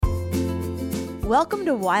Welcome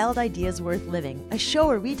to Wild Ideas Worth Living, a show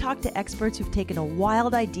where we talk to experts who've taken a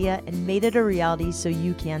wild idea and made it a reality so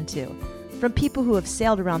you can too. From people who have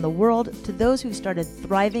sailed around the world to those who've started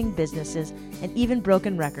thriving businesses and even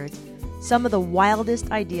broken records, some of the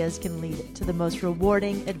wildest ideas can lead to the most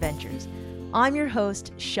rewarding adventures. I'm your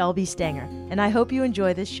host, Shelby Stanger, and I hope you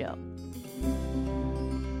enjoy this show.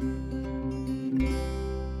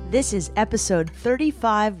 This is episode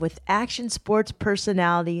 35 with action sports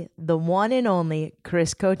personality, the one and only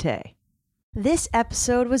Cote. This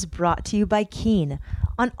episode was brought to you by Keen.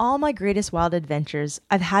 On all my greatest wild adventures,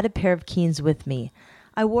 I've had a pair of Keens with me.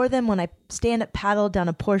 I wore them when I stand-up paddled down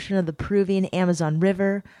a portion of the Peruvian Amazon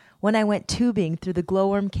River, when I went tubing through the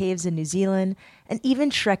glowworm caves in New Zealand, and even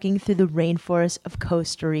trekking through the rainforests of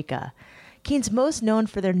Costa Rica. Keen's most known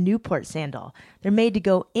for their Newport sandal. They're made to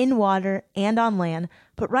go in water and on land,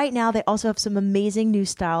 but right now they also have some amazing new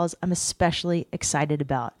styles I'm especially excited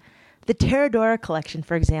about. The Terradora collection,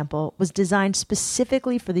 for example, was designed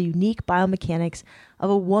specifically for the unique biomechanics of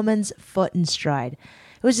a woman's foot and stride.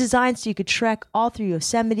 It was designed so you could trek all through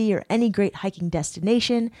Yosemite or any great hiking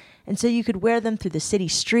destination, and so you could wear them through the city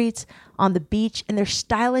streets, on the beach, and they're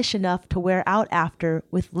stylish enough to wear out after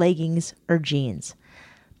with leggings or jeans.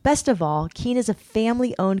 Best of all, Keen is a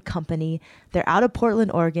family-owned company. They're out of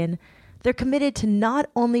Portland, Oregon. They're committed to not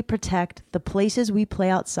only protect the places we play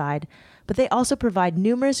outside, but they also provide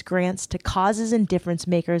numerous grants to causes and difference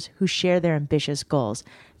makers who share their ambitious goals.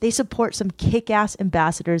 They support some kick-ass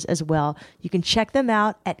ambassadors as well. You can check them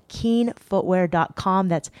out at keenfootwear.com.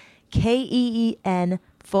 That's Keen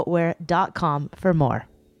footwear.com for more.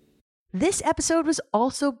 This episode was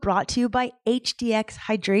also brought to you by HDX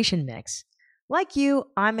Hydration Mix. Like you,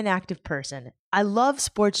 I'm an active person. I love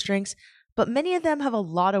sports drinks, but many of them have a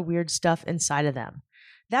lot of weird stuff inside of them.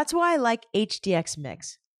 That's why I like HDX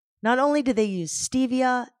Mix. Not only do they use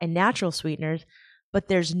stevia and natural sweeteners, but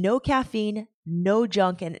there's no caffeine, no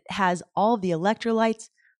junk, and it has all the electrolytes,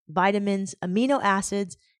 vitamins, amino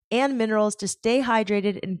acids, and minerals to stay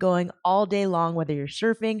hydrated and going all day long, whether you're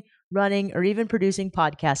surfing, running, or even producing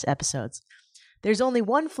podcast episodes. There's only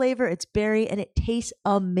one flavor, it's berry, and it tastes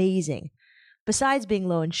amazing. Besides being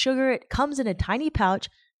low in sugar, it comes in a tiny pouch,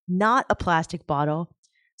 not a plastic bottle.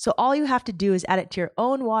 So all you have to do is add it to your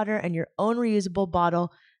own water and your own reusable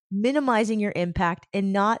bottle, minimizing your impact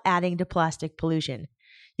and not adding to plastic pollution.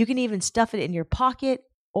 You can even stuff it in your pocket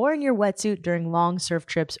or in your wetsuit during long surf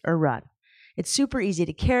trips or run. It's super easy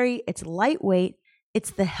to carry, it's lightweight,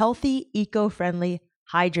 it's the healthy, eco-friendly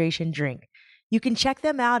hydration drink. You can check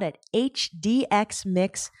them out at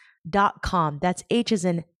hdxmix.com. That's H as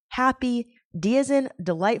in happy, D as in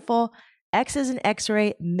delightful, X as in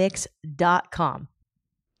X-ray, mix.com.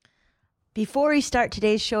 Before we start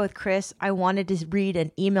today's show with Chris, I wanted to read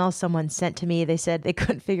an email someone sent to me. They said they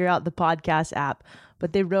couldn't figure out the podcast app,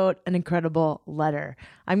 but they wrote an incredible letter.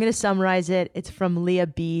 I'm going to summarize it. It's from Leah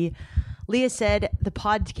B. Leah said the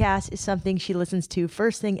podcast is something she listens to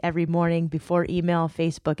first thing every morning before email,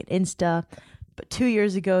 Facebook, and Insta. But 2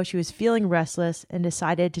 years ago, she was feeling restless and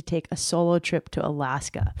decided to take a solo trip to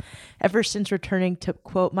Alaska. Ever since returning to,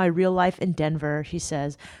 quote, my real life in Denver, she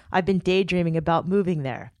says, I've been daydreaming about moving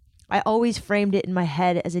there. I always framed it in my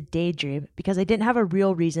head as a daydream because I didn't have a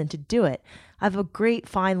real reason to do it. I have a great,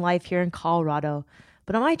 fine life here in Colorado,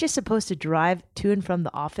 but am I just supposed to drive to and from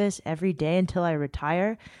the office every day until I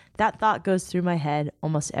retire? That thought goes through my head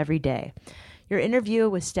almost every day. Your interview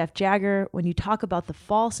with Steph Jagger, when you talk about the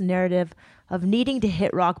false narrative of needing to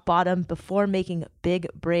hit rock bottom before making big,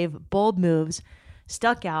 brave, bold moves,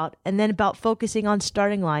 stuck out, and then about focusing on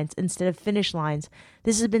starting lines instead of finish lines,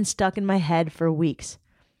 this has been stuck in my head for weeks.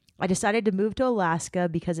 I decided to move to Alaska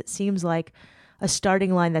because it seems like a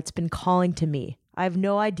starting line that's been calling to me. I have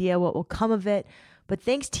no idea what will come of it, but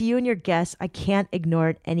thanks to you and your guests, I can't ignore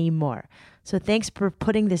it anymore. So thanks for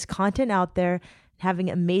putting this content out there, having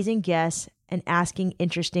amazing guests, and asking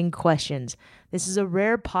interesting questions. This is a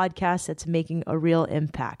rare podcast that's making a real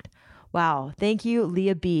impact. Wow. Thank you,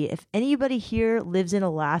 Leah B. If anybody here lives in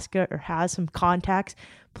Alaska or has some contacts,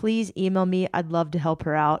 please email me. I'd love to help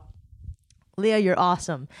her out. Leah, you're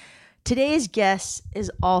awesome. Today's guest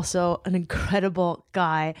is also an incredible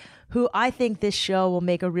guy who I think this show will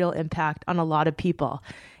make a real impact on a lot of people.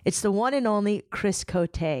 It's the one and only Chris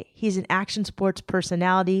Cote. He's an action sports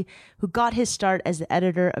personality who got his start as the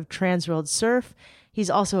editor of Transworld Surf. He's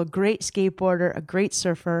also a great skateboarder, a great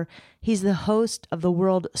surfer. He's the host of the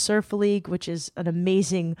World Surf League, which is an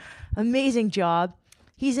amazing, amazing job.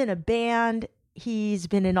 He's in a band. He's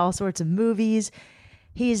been in all sorts of movies.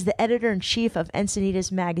 He's the editor-in-chief of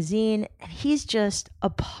Encinitas Magazine, and he's just a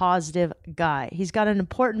positive guy. He's got an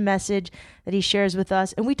important message that he shares with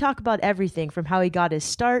us, and we talk about everything from how he got his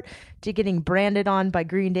start to getting branded on by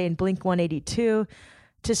Green Day and Blink-182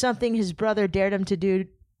 to something his brother dared him to do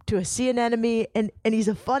to a sea anemone, and he's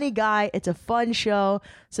a funny guy. It's a fun show.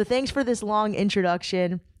 So thanks for this long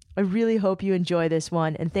introduction. I really hope you enjoy this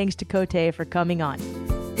one, and thanks to Cote for coming on.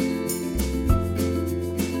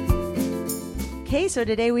 Okay, so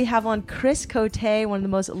today we have on Chris Cote, one of the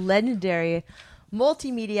most legendary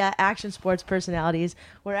multimedia action sports personalities.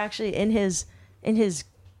 We're actually in his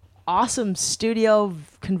awesome studio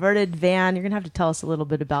converted van. You're gonna have to tell us a little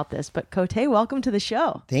bit about this, but Cote, welcome to the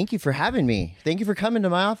show. Thank you for having me. Thank you for coming to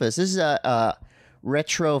my office. This is a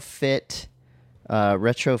retrofitted.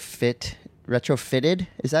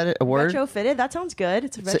 Is that a word? Retrofitted. That sounds good.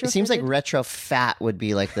 It's a retrofitted. It seems like retrofat would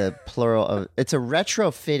be like the plural of. It's a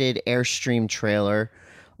retrofitted Airstream trailer.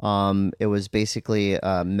 It was basically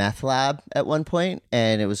a meth lab at one point,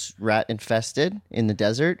 and it was rat infested in the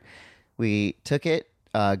desert. We took it,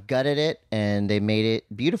 gutted it, and they made it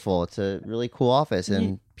beautiful. It's a really cool office,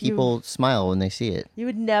 and people smile when they see it. You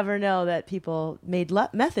would never know that people made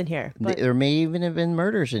meth in here. But there may even have been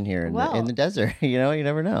murders in here in the desert. You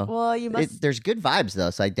never know. Well, you must. There's good vibes though,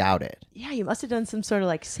 so I doubt it. Yeah, you must have done some sort of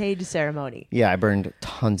like sage ceremony. Yeah, I burned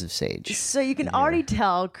tons of sage. So you can already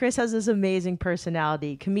tell Chris has this amazing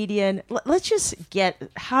personality, comedian. Let's just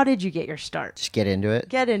how did you get your start? Just get into it.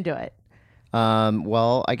 Get into it.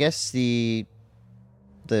 Well, I guess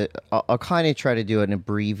I'll kind of try to do an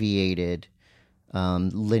abbreviated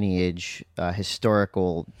lineage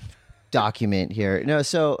historical document here. No,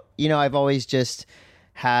 so I've always just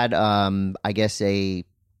had I guess a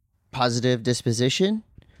positive disposition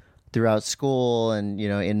throughout school, and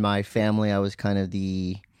in my family I was kind of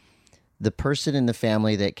the person in the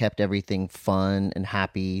family that kept everything fun and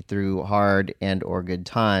happy through hard and or good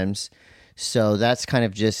times. So that's kind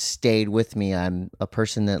of just stayed with me. I'm a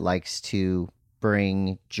person that likes to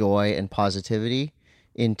bring joy and positivity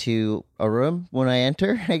into a room when I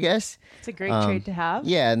enter, I guess. It's a great trait to have.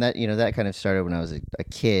 Yeah, and that kind of started when I was a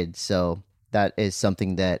kid. So that is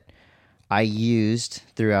something that I used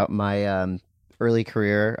throughout my early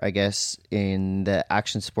career, I guess, in the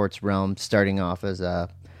action sports realm, starting off as a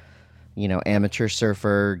amateur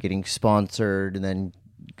surfer, getting sponsored, and then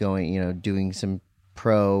going, doing some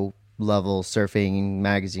pro level surfing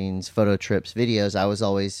magazines, photo trips, videos. I wasn't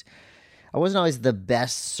always the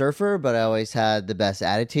best surfer, but I always had the best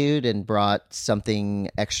attitude and brought something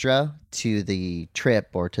extra to the trip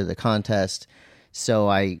or to the contest. So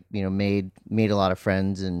I, made a lot of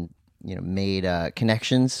friends and, made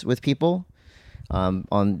connections with people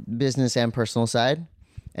on business and personal side.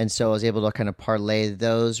 And so I was able to kind of parlay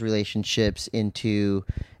those relationships into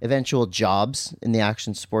eventual jobs in the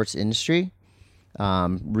action sports industry.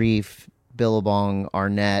 Reef, Billabong,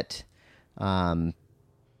 Arnett,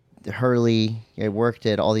 Hurley. I worked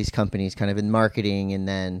at all these companies kind of in marketing, and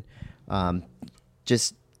then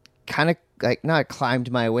just kind of like not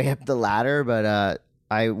climbed my way up the ladder, but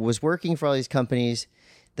I was working for all these companies.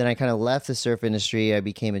 Then I kind of left the surf industry. I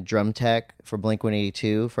became a drum tech for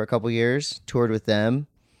Blink-182 for a couple years, toured with them.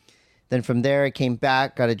 Then from there, I came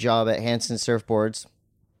back, got a job at Hanson Surfboards.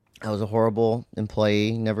 I was a horrible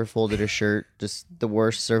employee, never folded a shirt, just the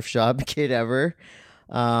worst surf shop kid ever.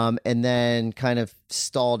 And then kind of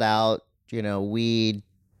stalled out, weed,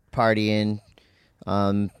 partying,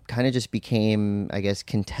 kind of just became, I guess,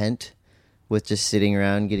 content with just sitting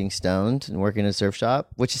around getting stoned and working in a surf shop,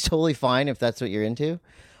 which is totally fine if that's what you're into.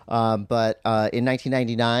 But in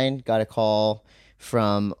 1999, got a call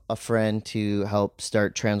from a friend to help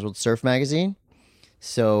start Transworld Surf Magazine.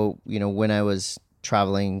 So, when I was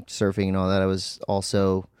traveling, surfing and all that, I was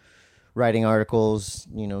also writing articles,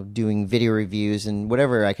 doing video reviews and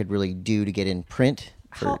whatever I could really do to get in print.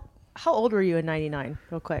 How old were you in 99,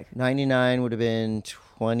 real quick? 99 would have been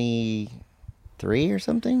 23 or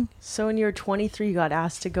something. So when you were 23, you got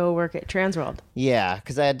asked to go work at Transworld. Yeah,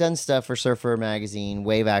 because I had done stuff for Surfer Magazine,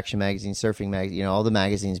 Wave Action Magazine, Surfing Magazine, all the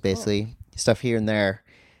magazines basically, stuff here and there.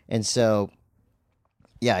 And so,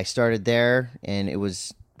 yeah, I started there, and it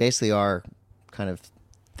was basically our kind of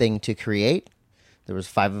thing to create. There was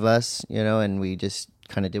 5 of us, and we just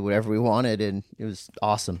kind of did whatever we wanted, and it was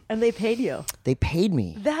awesome. And they paid you? They paid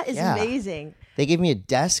me. That is amazing. They gave me a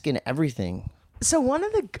desk and everything. So one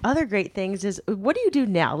of the other great things is, what do you do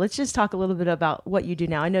now? Let's just talk a little bit about what you do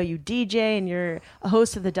now. I know you DJ, and you're a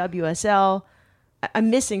host of the WSL. I'm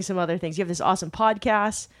missing some other things. You have this awesome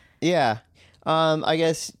podcast. Yeah. I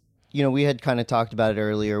guess, we had kind of talked about it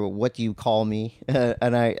earlier. What do you call me?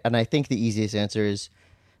 And I think the easiest answer is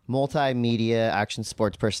multimedia action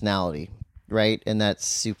sports personality, right? And that's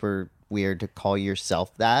super weird to call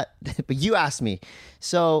yourself that. But you asked me.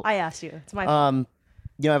 So I asked you. It's my fault.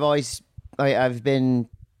 I've been,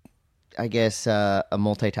 I guess, a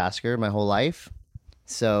multitasker my whole life.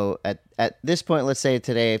 So at this point, let's say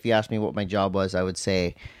today, if you asked me what my job was, I would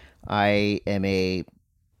say I am a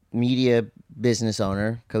media business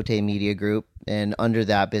owner, Cote Media Group, and under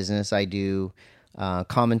that business, I do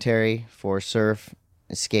commentary for surf,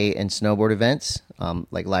 skate, and snowboard events,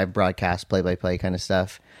 like live broadcast, play-by-play kind of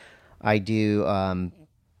stuff. I do. I'm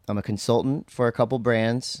a consultant for a couple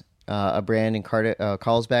brands. A brand in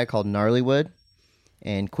Carlsbad called Gnarlywood,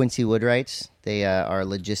 and Quincy Woodwrights. They are a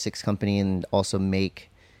logistics company and also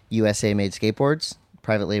make USA-made skateboards,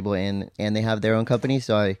 private label, and they have their own company.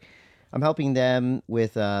 So I'm helping them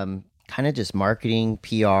with kind of just marketing,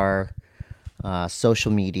 PR,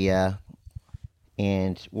 social media,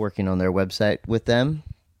 and working on their website with them.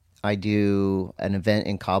 I do an event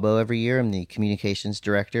in Cabo every year. I'm the communications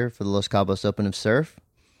director for the Los Cabos Open of Surf.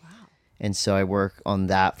 Wow. And so I work on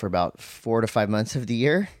that for about 4 to 5 months of the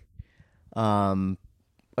year.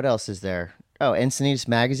 What else is there? Oh, Encinitas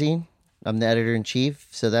Magazine. I'm the editor-in-chief.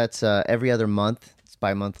 So that's every other month. It's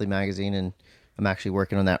bi-monthly magazine, and I'm actually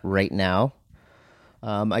working on that right now.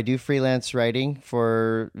 I do freelance writing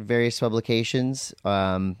for various publications.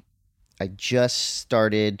 I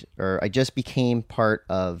just became part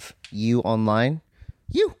of You Online.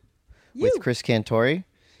 You. With Chris Cantori.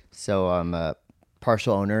 So I'm a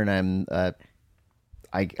partial owner, and I'm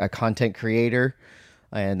a content creator.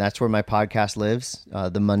 And that's where my podcast lives,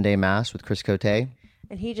 The Monday Mass with Chris Cote.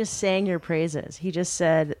 And he just sang your praises. He just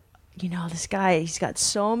said, this guy, he's got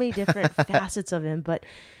so many different facets of him, but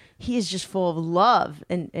he is just full of love.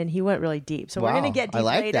 And he went really deep. So we're going to get deep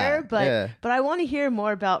later. But I want to hear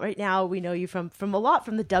more about, right now, we know you from a lot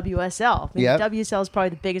from the WSL. The WSL is probably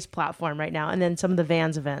the biggest platform right now. And then some of the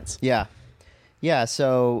Vans events. Yeah. Yeah.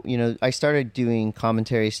 So, I started doing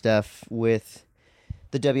commentary stuff with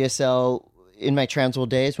the WSL in my Transworld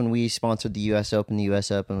days when we sponsored the U.S. Open. The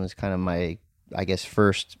U.S. Open was kind of my, I guess,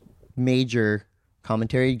 first major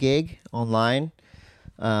commentary gig online.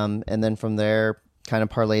 And then from there, kind of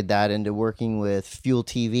parlayed that into working with Fuel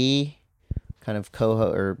TV, kind of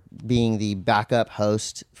or being the backup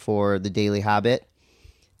host for the Daily Habit,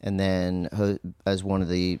 and then as one of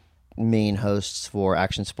the main hosts for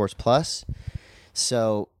Action Sports Plus.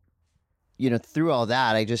 So, through all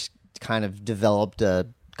that, I just kind of developed a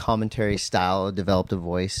commentary style, developed a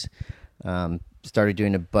voice, started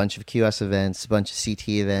doing a bunch of QS events, a bunch of CT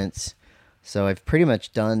events. So I've pretty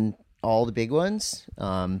much done all the big ones.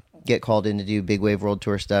 Get called in to do Big Wave World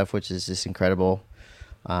Tour stuff, which is just incredible.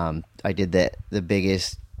 I did the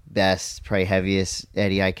biggest, best, probably heaviest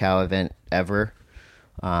Eddie Aikau event ever.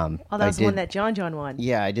 That was the one that John won.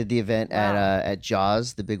 Yeah, I did the event at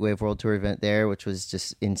Jaws, the Big Wave World Tour event there, which was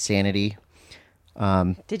just insanity.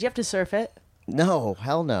 Did you have to surf it? No,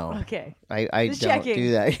 hell no. Okay. I don't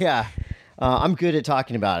do that. Yeah. I'm good at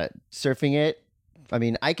talking about it. Surfing it, I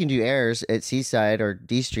mean, I can do airs at Seaside or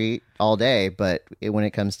D Street all day, but when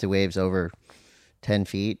it comes to waves over 10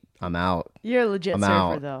 feet, I'm out. You're a legit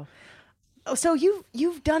surfer, though. So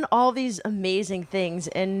you've done all these amazing things,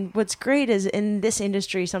 and what's great is in this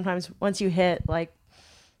industry, sometimes once you hit like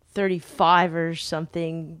 35 or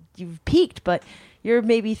something, you've peaked, but you're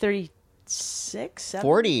maybe 36,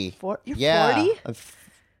 40. You're 40? I'm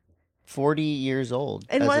 40 years old.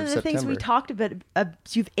 And one of the things we talked about,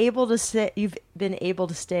 you've been able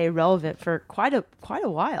to stay relevant for quite a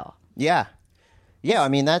while. Yeah. Yeah, I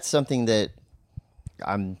mean, that's something that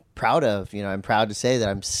I'm proud of. I'm proud to say that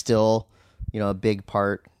I'm still, a big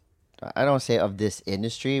part, I don't want to say of this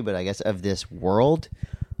industry, but I guess of this world.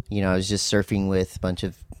 I was just surfing with a bunch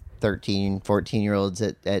of 13, 14-year-olds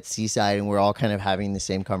at Seaside, and we're all kind of having the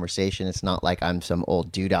same conversation. It's not like I'm some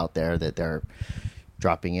old dude out there that they're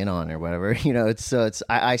dropping in on or whatever.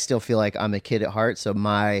 I still feel like I'm a kid at heart. So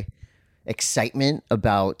my excitement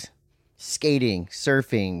about skating,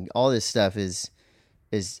 surfing, all this stuff is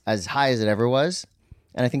as high as it ever was.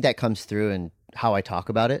 And I think that comes through in how I talk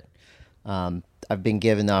about it. I've been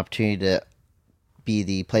given the opportunity to be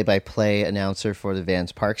the play-by-play announcer for the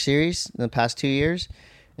Vans Park Series in the past 2 years.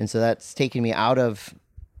 And so that's taken me out of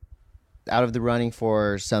the running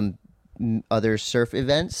for some other surf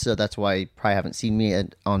events. So that's why you probably haven't seen me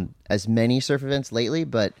on as many surf events lately.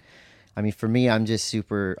 But I mean, for me, I'm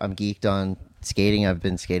geeked on skating. I've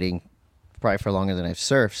been skating probably for longer than I've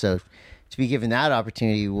surfed. So to be given that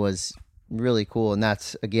opportunity was really cool. And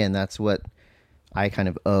that's what I kind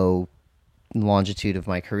of owe longitude of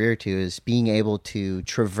my career to, is being able to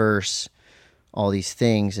traverse all these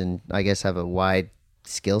things and I guess have a wide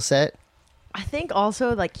skill set. I think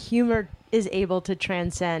also like humor is able to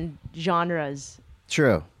transcend genres.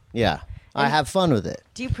 True. Yeah. I have fun with it.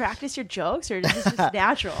 Do you practice your jokes or is this just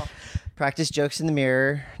natural? Practice jokes in the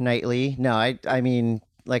mirror nightly. No, I mean,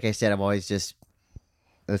 like I said, I've always just,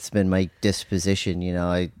 that's been my disposition. You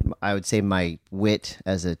know, I would say my wit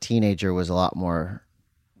as a teenager was a lot more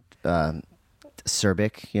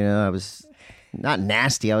acerbic. You know, I was not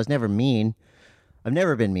nasty. I was never mean. I've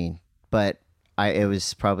never been mean, but it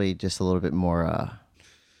was probably just a little bit more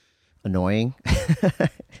annoying.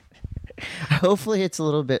 Hopefully it's a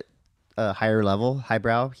little bit higher level,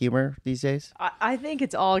 highbrow humor these days. I think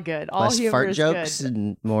it's all good. All Less humor fart is jokes good.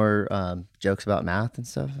 and more jokes about math and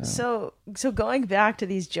stuff. So going back to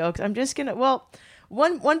these jokes, I'm just gonna. Well,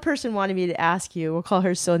 one person wanted me to ask you. We'll call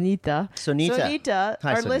her Sonita. Sonita,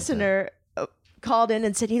 Hi, our Sonita. listener, called in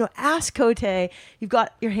and said, ask Cote. You've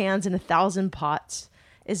got your hands in 1,000 pots.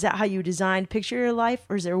 Is that how you designed picture your life,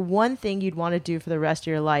 or is there one thing you'd want to do for the rest of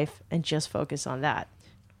your life and just focus on that?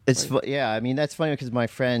 Yeah, I mean, that's funny because my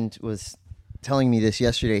friend was telling me this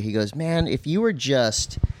yesterday. He goes, man, if you were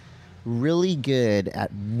just really good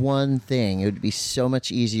at one thing, it would be so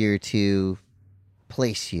much easier to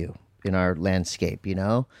place you in our landscape, you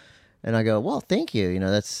know? And I go, well, thank you. You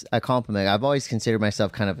know, that's a compliment. I've always considered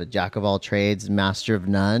myself kind of a jack of all trades, master of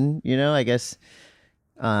none, you know, I guess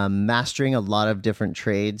mastering a lot of different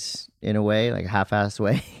trades in a way, like a half-assed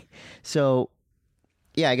way. So,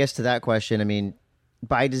 yeah, I guess to that question, I mean,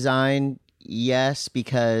 by design, yes,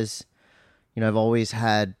 because, you know, I've always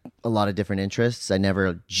had a lot of different interests. I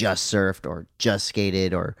never just surfed or just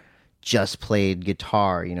skated or just played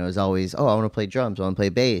guitar. You know, it was always, I want to play drums. I want to play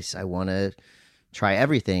bass. I want to try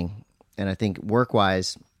everything. And I think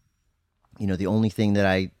work-wise, you know, the only thing that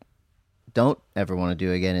I don't ever want to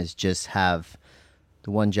do again is just have the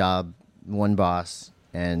one job, one boss,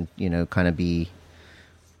 and, you know, kind of be...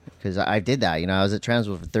 Because I did that, you know, I was at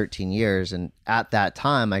Transworld for 13 years, and at that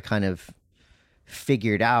time, I kind of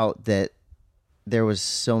figured out that there was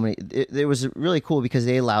so many. It was really cool because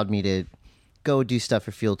they allowed me to go do stuff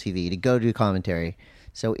for Fuel TV, to go do commentary.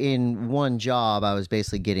 So in one job, I was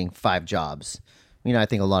basically getting 5 jobs. You know, I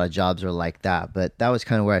think a lot of jobs are like that, but that was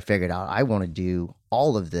kind of where I figured out I want to do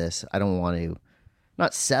all of this. I don't want to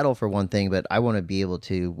not settle for one thing, but I want to be able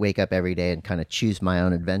to wake up every day and kind of choose my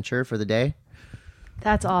own adventure for the day.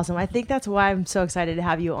 That's awesome. I think that's why I'm so excited to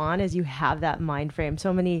have you on, is you have that mind frame.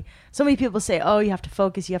 So many people say, oh, you have to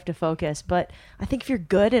focus. But I think if you're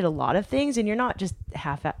good at a lot of things and you're not just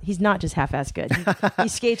he's not just half-ass good. He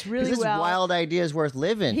skates really well. This wild idea is worth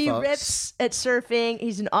living, He folks. rips at surfing.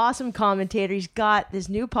 He's an awesome commentator. He's got this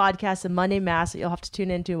new podcast, The Monday Mass, that you'll have to tune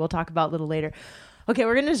into. We'll talk about a little later. Okay,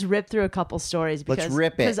 we're going to just rip through a couple stories because Let's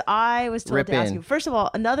rip it. Because I was told to ask in. you. First of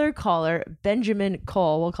all, another caller, Benjamin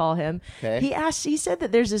Cole, we'll call him. Okay. He said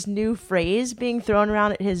that there's this new phrase being thrown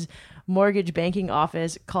around at his mortgage banking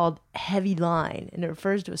office called heavy line, and it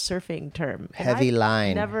refers to a surfing term. And Heavy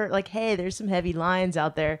line. Never like, hey, there's some heavy lines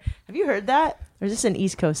out there. Have you heard that? Or is this an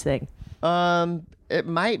East Coast thing? It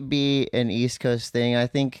might be an East Coast thing. I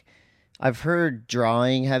think I've heard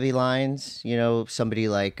drawing heavy lines, you know, somebody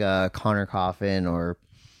like Connor Coffin or,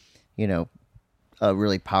 you know, a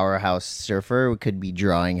really powerhouse surfer could be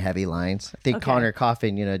drawing heavy lines. I think Okay. Connor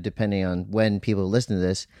Coffin, you know, depending on when people listen to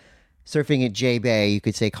this, surfing at J Bay, you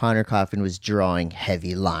could say Connor Coffin was drawing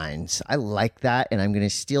heavy lines. I like that, and I'm going to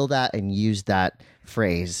steal that and use that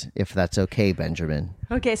phrase, if that's okay, Benjamin.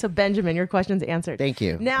 Okay, so Benjamin, your question's answered. Thank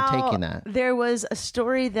you Now, for taking that. There was a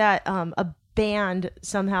story that a band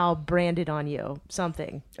somehow branded on you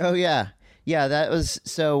something. Oh, yeah. Yeah, that was...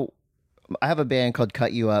 So, I have a band called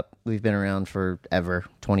Cut You Up. We've been around forever,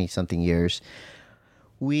 20-something years.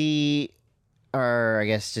 We are, I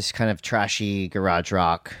guess, just kind of trashy garage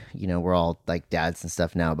rock. You know, we're all like dads and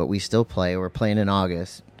stuff now, but we still play. We're playing in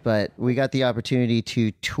August. But we got the opportunity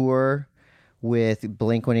to tour with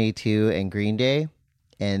Blink-182 and Green Day,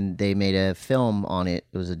 and they made a film on it.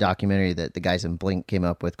 It was a documentary that the guys in Blink came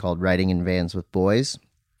up with called Riding in Vans with Boys.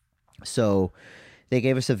 So they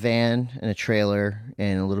gave us a van and a trailer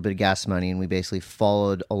and a little bit of gas money, and we basically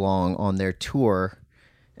followed along on their tour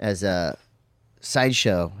as a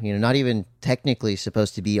sideshow. You know, not even technically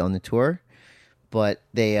supposed to be on the tour, but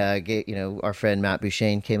they our friend Matt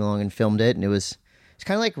Bouchane came along and filmed it, and it's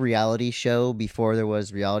kind of like reality show before there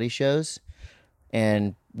was reality shows.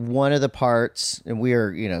 And one of the parts, and we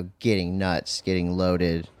were, you know, getting nuts, getting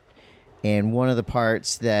loaded. And one of the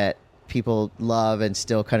parts that people love and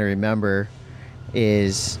still kind of remember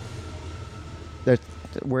is that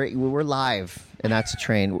we're live, and that's a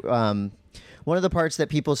train. One of the parts that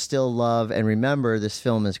people still love and remember, this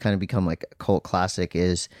film has kind of become like a cult classic,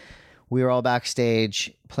 is we were all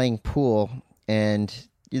backstage playing pool, and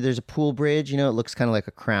there's a pool bridge. It looks kind of like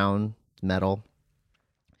a crown, metal.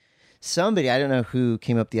 Somebody, I don't know who,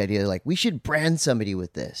 came up with the idea, like, we should brand somebody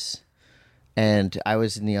with this. And I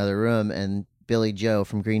was in the other room, and Billy Joe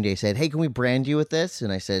from Green Day said, hey, can we brand you with this?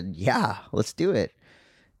 And I said, yeah, let's do it.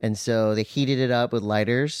 And so they heated it up with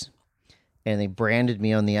lighters, and they branded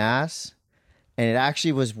me on the ass. And it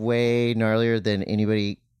actually was way gnarlier than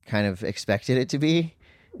anybody kind of expected it to be.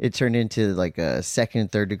 It turned into like a second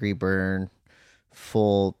and third degree burn,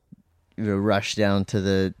 full rush down to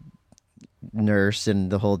the nurse and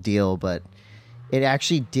the whole deal. But it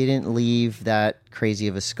actually didn't leave that crazy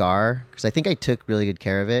of a scar, because I think I took really good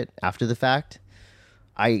care of it after the fact.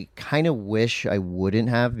 I kind of wish I wouldn't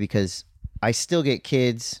have, because I still get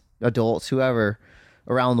kids, adults, whoever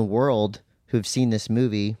around the world who've seen this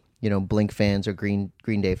movie, Blink fans or Green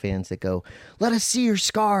Day fans, that go, let us see your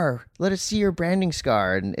scar. Let us see your branding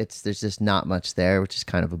scar. And there's just not much there, which is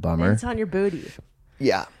kind of a bummer. And it's on your booty.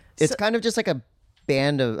 Yeah. It's kind of just like a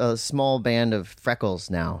small band of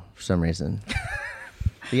freckles now for some reason.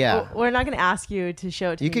 Yeah. Well, we're not going to ask you to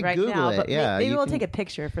show it to me right Google now, it. but Yeah, maybe we'll take a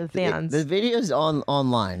picture for the fans. The video's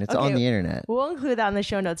online. It's on the internet. We'll include that in the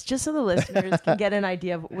show notes just so the listeners can get an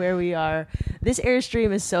idea of where we are. This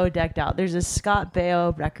Airstream is so decked out. There's a Scott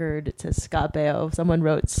Baio record. It says Scott Baio. Someone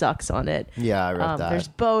wrote "sucks" on it. Yeah, I wrote that. There's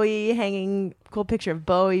Bowie hanging. Cool picture of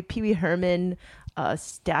Bowie. Pee Wee Herman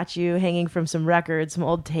statue hanging from some records, some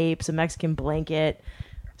old tapes, a Mexican blanket.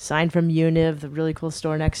 Signed from Univ, the really cool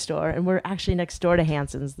store next door. And we're actually next door to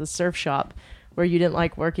Hanson's, the surf shop where you didn't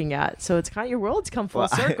like working at. So it's kind of, your world's come full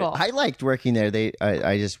circle. I liked working there.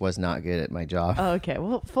 I just was not good at my job. Oh, okay.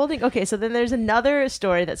 Well, okay. So then there's another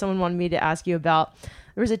story that someone wanted me to ask you about.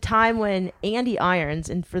 There was a time when Andy Irons,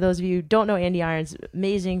 and for those of you who don't know Andy Irons,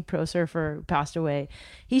 amazing pro surfer, passed away.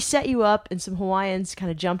 He set you up, and some Hawaiians kind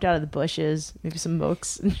of jumped out of the bushes, maybe some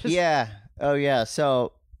mokes. Yeah. Oh, yeah.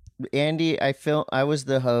 So Andy, I was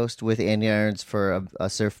the host with Andy Irons for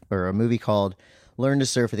a movie called Learn to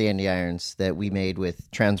Surf with Andy Irons that we made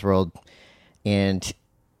with Transworld, and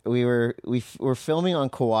we were filming on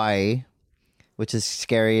Kauai, which is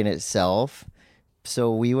scary in itself.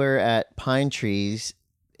 So we were at Pine Trees,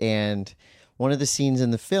 and one of the scenes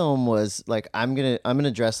in the film was like, I'm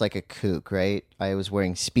gonna dress like a kook, right? I was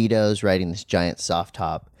wearing Speedos, riding this giant soft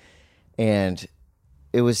top, and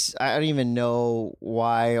it was, I don't even know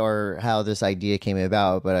why or how this idea came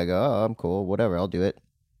about, but I go, oh, I'm cool, whatever, I'll do it.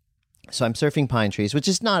 So I'm surfing Pine Trees, which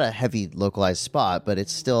is not a heavy localized spot, but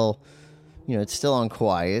it's still, it's still on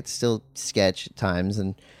Kauai. It's still sketch at times.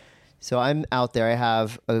 And so I'm out there. I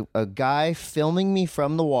have a guy filming me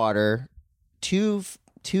from the water, two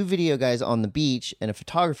video guys on the beach, and a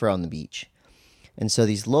photographer on the beach. And so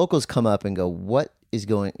these locals come up and go, what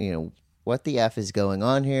the F is going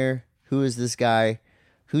on here? Who is this guy?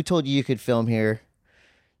 Who told you could film here?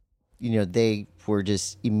 They were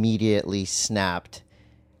just immediately snapped.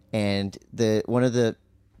 And one of the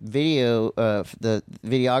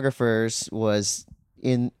videographers was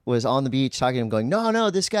on the beach talking to him, going, no,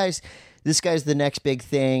 this guy's the next big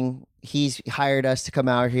thing. He's hired us to come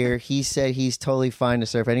out here. He said he's totally fine to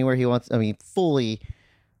surf anywhere he wants. I mean, fully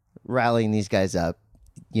rallying these guys up,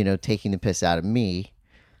 taking the piss out of me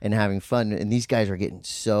and having fun. And these guys are getting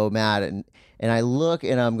so mad. And I look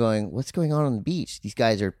and I'm going, what's going on the beach? These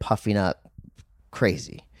guys are puffing up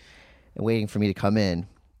crazy and waiting for me to come in.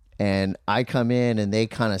 And I come in and they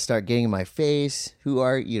kind of start getting in my face.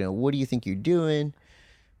 What do you think you're doing?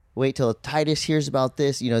 Wait till Titus hears about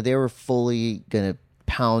this. They were fully going to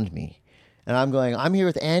pound me. And I'm going, I'm here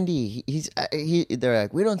with Andy. They're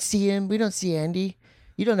like, we don't see him. We don't see Andy.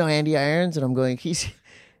 You don't know Andy Irons. And I'm going,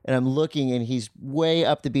 and I'm looking and he's way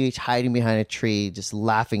up the beach, hiding behind a tree, just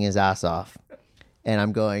laughing his ass off. And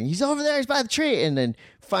I'm going, he's over there. He's by the tree. And then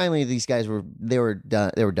finally these guys were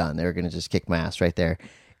done. They were going to just kick my ass right there.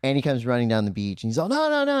 And he comes running down the beach and he's all,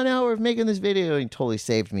 no, we're making this video. And he totally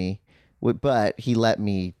saved me. But he let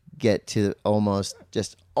me get to almost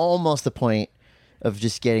the point of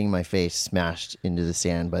just getting my face smashed into the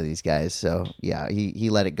sand by these guys. So yeah,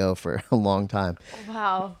 he let it go for a long time.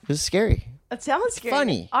 Wow. It was scary. It sounds scary.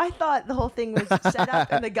 Funny. I thought the whole thing was set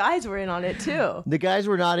up and the guys were in on it too. The guys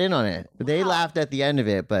were not in on it. Wow. They laughed at the end of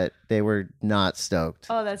it, but they were not stoked.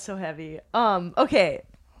 Oh, that's so heavy. Okay.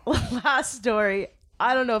 Last story.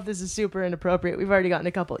 I don't know if this is super inappropriate. We've already gotten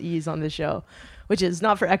a couple E's on this show, which is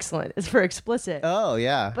not for excellent. It's for explicit. Oh,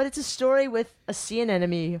 yeah. But it's a story with a sea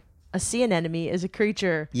anemone. A sea anemone is a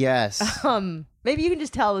creature. Yes. Maybe you can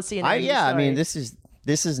just tell the sea anemone story. I mean, this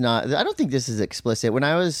is not, I don't think this is explicit. When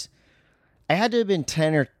I had to have been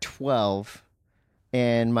 10 or 12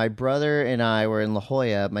 and my brother and I were in La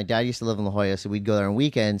Jolla. My dad used to live in La Jolla, so we'd go there on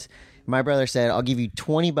weekends. My brother said, "I'll give you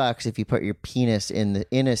 $20 if you put your penis in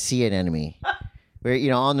a sea anemone."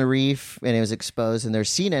 We're on the reef, and it was exposed, and there's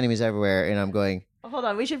sea anemones everywhere. And I'm going, Hold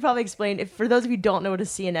on, we should probably explain, if for those of you who don't know what a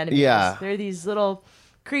sea anemone Yeah. is, they're these little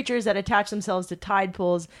creatures that attach themselves to tide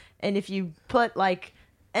pools, and if you put like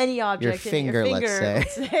any object in your finger,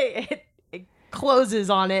 let's say. it closes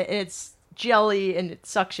on it, and it's jelly, and it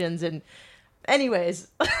suctions, and anyways.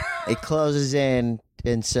 it closes in,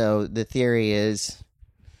 and so the theory is,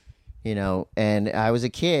 and I was a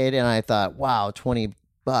kid, and I thought, wow,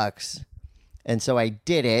 $20. And so I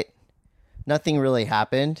did it. Nothing really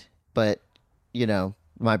happened, but,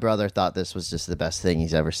 my brother thought this was just the best thing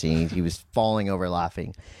he's ever seen. He was falling over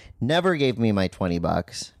laughing. Never gave me my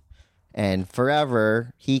 $20. And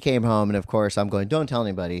forever, he came home, and of course, I'm going, don't tell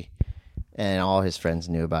anybody. And all his friends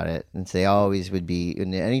knew about it. And so they always would be,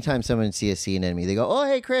 and anytime someone see a sea anemone, they go, oh,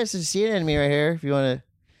 hey, Chris, there's a sea anemone right here if you want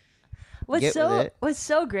to. What's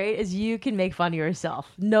so great is you can make fun of yourself.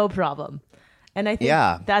 No problem. And I think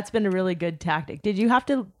that's been a really good tactic. Did you have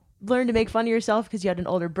to learn to make fun of yourself because you had an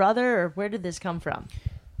older brother, or where did this come from?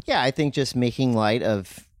 Yeah, I think just making light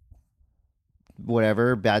of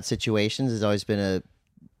whatever bad situations has always been a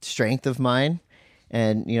strength of mine.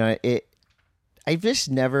 And, I've just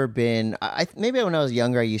never been, maybe when I was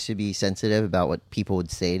younger, I used to be sensitive about what people would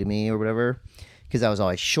say to me or whatever, because I was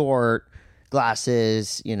always short,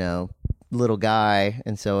 glasses, little guy.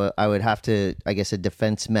 And so I would have to, I guess a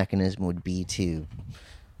defense mechanism would be to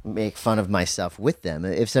make fun of myself with them.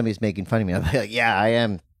 If somebody's making fun of me, I'll be like, yeah, I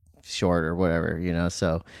am short or whatever,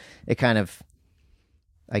 so it kind of,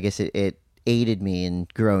 I guess it aided me in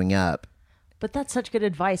growing up. But that's such good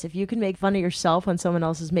advice. If you can make fun of yourself when someone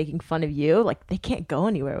else is making fun of you, like, they can't go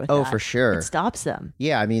anywhere with that. Oh, for sure. It stops them.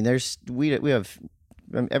 Yeah, I mean, we have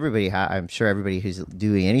everybody. I'm sure everybody who's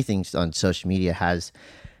doing anything on social media has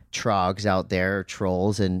trogs out there,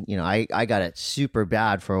 trolls, and I got it super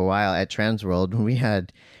bad for a while at Transworld when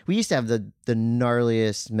we used to have the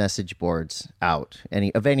gnarliest message boards out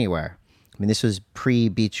of anywhere. I mean, this was pre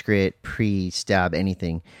Beach Grit, pre Stab,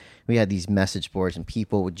 anything. We had these message boards, and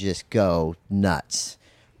people would just go nuts,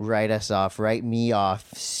 write us off, write me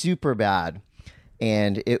off, super bad.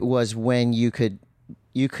 And it was when you could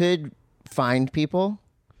find people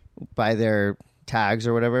by their tags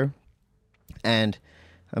or whatever. And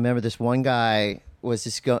I remember this one guy was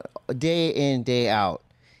just going day in, day out.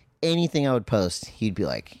 Anything I would post, he'd be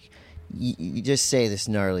like, you just say this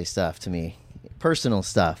gnarly stuff to me, personal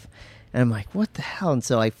stuff. And I'm like, what the hell? And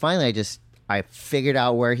so I figured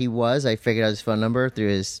out where he was. I figured out his phone number through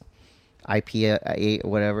his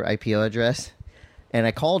IPO address. And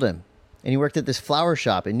I called him. And he worked at this flower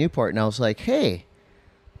shop in Newport. And I was like, hey,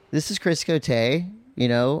 this is Chris Cote.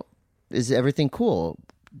 Is everything cool?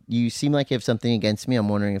 You seem like you have something against me. I'm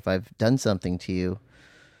wondering if I've done something to you.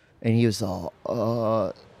 And he was all,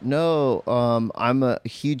 no, I'm a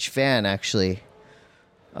huge fan, actually.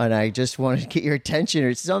 And I just wanted to get your attention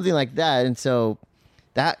or something like that. And so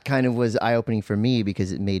that kind of was eye-opening for me,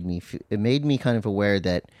 because it made me kind of aware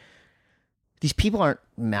that these people aren't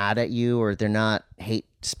mad at you, or they're not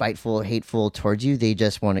spiteful or hateful towards you. They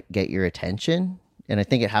just want to get your attention. And I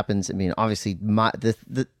think it happens. I mean, obviously,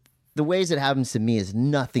 the ways it happens to me is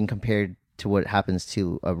nothing compared to what happens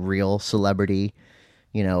to a real celebrity,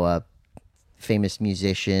 a famous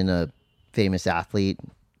musician, a famous athlete.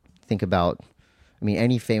 Think about,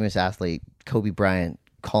 any famous athlete, Kobe Bryant,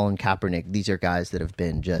 Colin Kaepernick. These are guys that have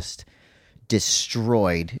been just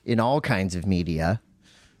destroyed in all kinds of media,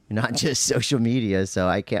 not just social media. So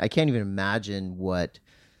I can't even imagine what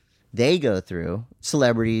they go through.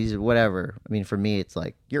 Celebrities, whatever. For me, it's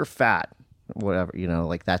like, you're fat, whatever,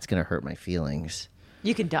 like that's going to hurt my feelings.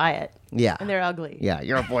 You can diet. Yeah. And they're ugly. Yeah.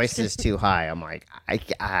 Your voice is too high. I'm like,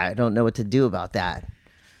 I don't know what to do about that.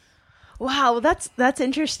 Wow, well, that's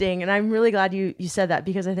interesting, and I'm really glad you said that,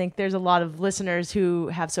 because I think there's a lot of listeners who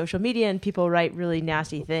have social media and people write really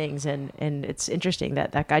nasty things, and it's interesting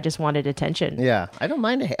that guy just wanted attention. Yeah, I don't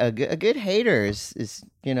mind a good hater is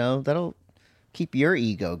that'll keep your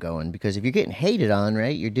ego going, because if you're getting hated on,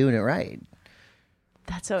 right, you're doing it right.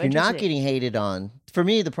 That's so if interesting. You're not getting hated on. For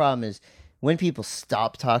me, the problem is when people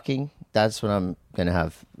stop talking. That's when I'm gonna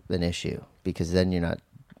have an issue, because then you're not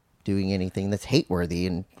doing anything that's hate worthy,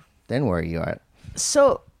 and then where are you at?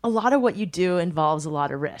 So a lot of what you do involves a lot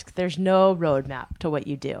of risk. There's no roadmap to what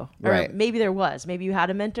you do. Or right. Maybe there was. Maybe you had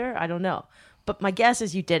a mentor. I don't know. But my guess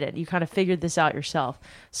is you did it. You kind of figured this out yourself.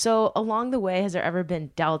 So along the way, has there ever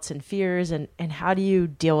been doubts and fears? And how do you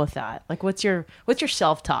deal with that? Like, what's your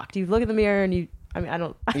self-talk? Do you look in the mirror and I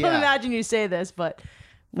don't imagine you say this, but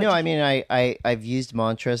No, I mean, I've used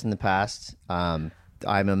mantras in the past. I'm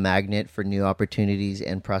a magnet for new opportunities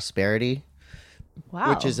and prosperity,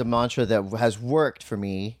 Wow. which is a mantra that has worked for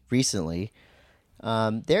me recently.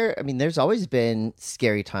 There's always been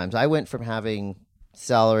scary times. I went from having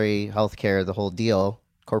salary, healthcare, the whole deal,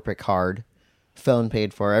 corporate card, phone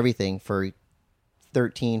paid for, everything for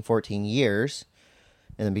 13, 14 years.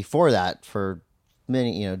 And then before that, for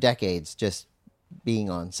many, decades, just being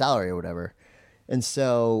on salary or whatever. And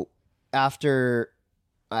so after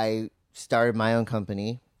I started my own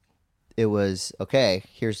company, it was, okay,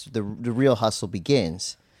 here's the real hustle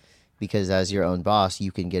begins. Because as your own boss,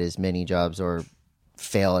 you can get as many jobs or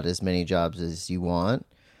fail at as many jobs as you want.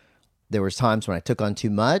 There was times when I took on too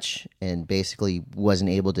much and basically wasn't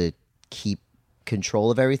able to keep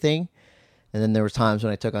control of everything. And then there was times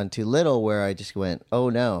when I took on too little where I just went, oh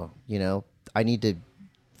no, I need to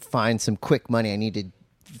find some quick money. I need to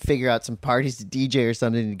figure out some parties to DJ or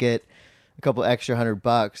something to get a couple extra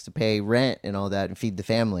 $100 to pay rent and all that and feed the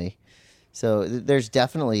family. So there's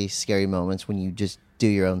definitely scary moments when you just do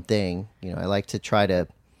your own thing. I like to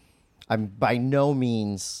I'm by no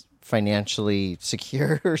means financially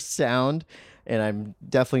secure or sound, and I'm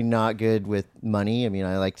definitely not good with money. I mean,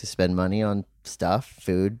 I like to spend money on stuff,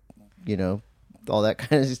 food, all that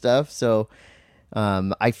kind of stuff. So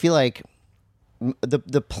I feel like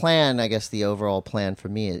the plan, I guess the overall plan for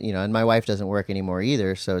me, and my wife doesn't work anymore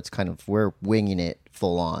either. So it's kind of, we're winging it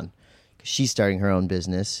full on. She's starting her own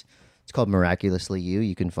business. It's called Miraculously You.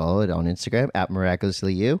 You can follow it on Instagram at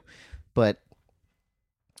Miraculously You. But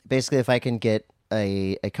basically, if I can get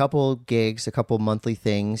a couple gigs, a couple monthly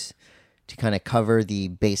things to kind of cover the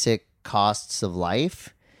basic costs of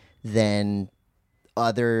life, then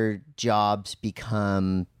other jobs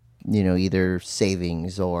become, either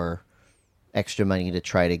savings or extra money to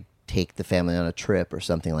try to take the family on a trip or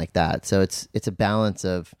something like that. So it's a balance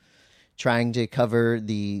of trying to cover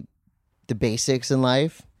the basics in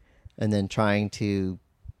life and then trying to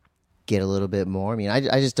get a little bit more. I mean,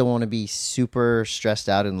 I just don't want to be super stressed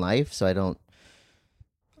out in life, so I don't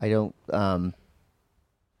want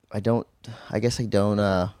to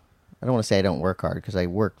say I don't work hard, because I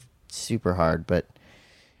work super hard, but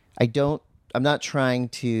I'm not trying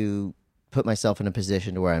to put myself in a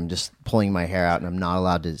position to where I'm just pulling my hair out and I'm not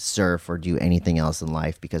allowed to surf or do anything else in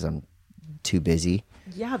life because I'm too busy.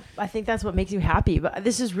 Yeah, I think that's what makes you happy. But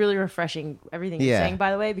this is really refreshing, everything you're saying,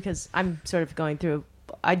 by the way, because I'm sort of going through,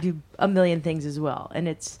 I do a million things as well. And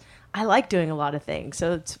I like doing a lot of things.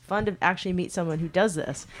 So it's fun to actually meet someone who does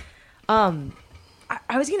this. I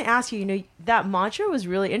was going to ask you, that mantra was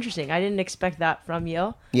really interesting. I didn't expect that from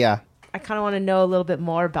you. Yeah. I kind of want to know a little bit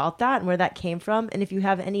more about that and where that came from. And if you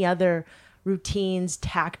have any other routines,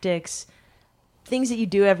 tactics, things that you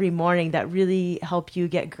do every morning that really help you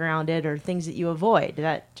get grounded, or things that you avoid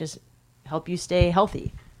that just help you stay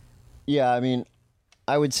healthy. Yeah, I mean,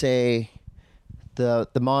 I would say the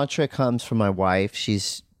mantra comes from my wife.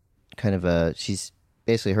 She's she's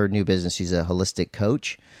basically, her new business. She's a holistic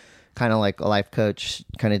coach, kind of like a life coach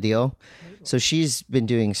kind of deal. So she's been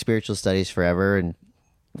doing spiritual studies forever. And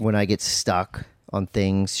when I get stuck on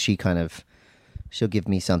things, she'll give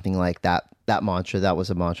me something like that mantra. That was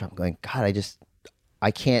a mantra. I'm going, God,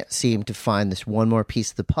 I can't seem to find this one more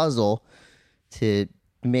piece of the puzzle to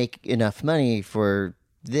make enough money for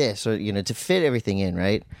this, or, to fit everything in,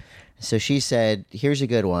 right? So she said, here's a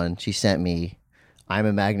good one. She sent me, I'm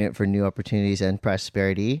a magnet for new opportunities and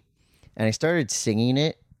prosperity. And I started singing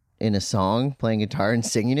it in a song, playing guitar and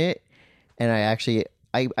singing it. And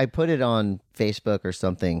I put it on Facebook or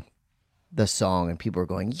something, the song, and people were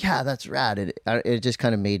going, yeah, that's rad. It just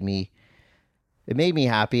kind of made me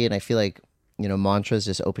happy. And I feel like, mantras,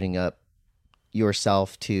 just opening up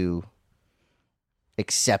yourself to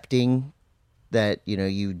accepting that,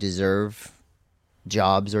 you deserve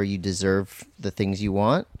jobs, or you deserve the things you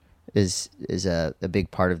want, is a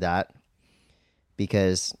big part of that.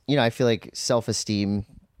 Because, I feel like self-esteem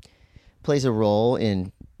plays a role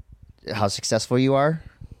in how successful you are.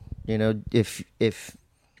 If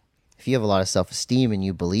you have a lot of self-esteem and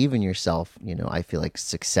you believe in yourself, I feel like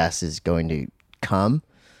success is going to come.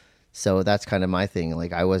 So that's kind of my thing.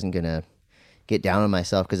 Like, I wasn't going to get down on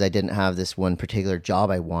myself because I didn't have this one particular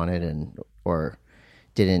job I wanted, or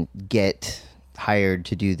didn't get hired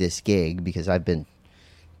to do this gig, because I've been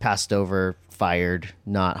passed over, fired,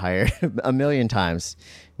 not hired a million times.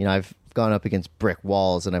 I've gone up against brick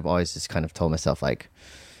walls, and I've always just kind of told myself, like,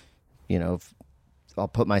 I'll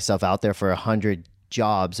put myself out there for 100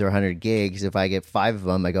 jobs or 100 gigs. If I get 5 of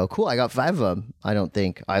them, I go, cool, I got 5 of them. I don't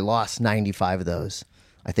think I lost 95 of those.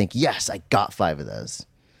 I think, yes, I got 5 of those.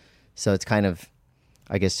 So it's kind of,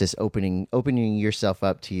 I guess just opening yourself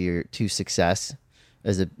up to success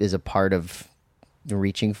is a part of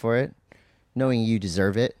reaching for it, knowing you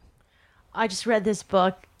deserve it. I just read this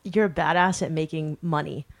book, You're a Badass at Making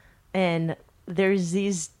Money. And there's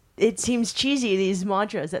these, it seems cheesy, these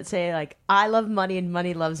mantras that say like, I love money and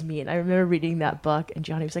money loves me. And I remember reading that book and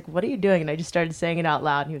Johnny was like, what are you doing? And I just started saying it out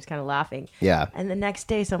loud and he was kind of laughing. Yeah. And the next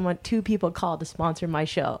day, two people called to sponsor my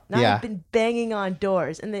show. Now I've been banging on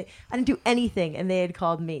doors and I didn't do anything and they had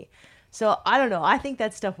called me. So I don't know. I think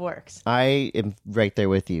that stuff works. I am right there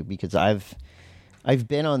with you because I've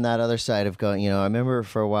been on that other side of going, I remember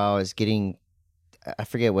for a while I was getting, I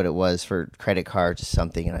forget what it was for credit cards or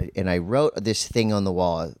something. And I wrote this thing on the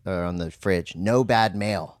wall or on the fridge, no bad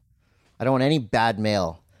mail. I don't want any bad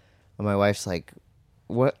mail. And my wife's like,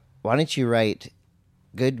 what, why don't you write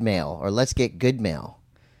good mail or let's get good mail?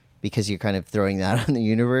 Because you're kind of throwing that on the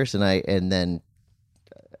universe. And then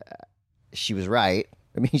she was right.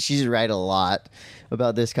 I mean, she's right a lot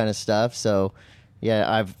about this kind of stuff. So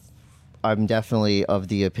yeah, I'm definitely of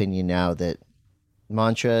the opinion now that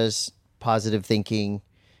mantras, positive thinking,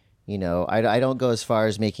 I don't go as far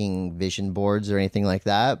as making vision boards or anything like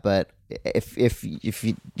that, but if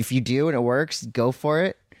you do and it works, go for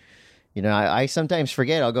it. I sometimes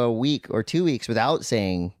forget. I'll go a week or 2 weeks without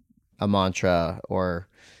saying a mantra or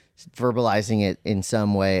verbalizing it in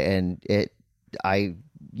some way, and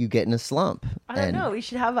you get in a slump. I don't know.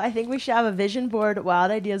 I think we should have a vision board,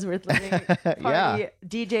 Wild Ideas Worth Living party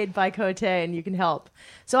DJ'd by Cote, and you can help.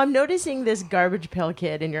 So I'm noticing this Garbage Pail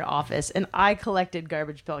Kid in your office, and I collected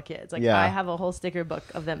Garbage Pail Kids. I have a whole sticker book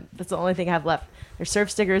of them. That's the only thing I have left. There's surf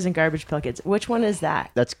stickers and Garbage Pail Kids. Which one is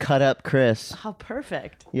that? That's Cut Up Chris. How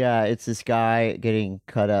perfect. Yeah, it's this guy getting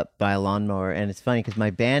cut up by a lawnmower, and it's funny because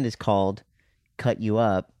my band is called Cut You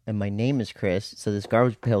Up, and my name is Chris, so this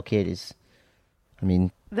Garbage Pail Kid is,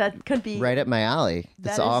 that could be right up my alley.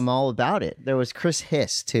 I'm all about it. There was Chris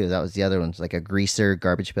Hiss too. That was the other one, like a greaser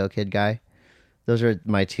Garbage Pail Kid guy. Those are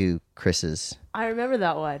my two Chris's. I remember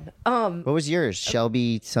that one. What was yours?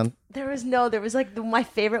 Shelby There was my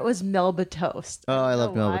favorite was Melba Toast. Oh, I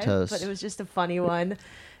love Melba Toast. But it was just a funny one.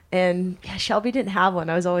 And yeah, Shelby didn't have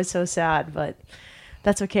one. I was always so sad, but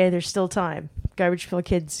that's okay. There's still time. Garbage Pail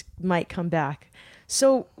Kids might come back.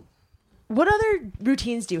 So what other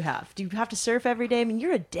routines do you have? Do you have to surf every day? I mean,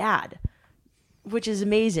 you're a dad, which is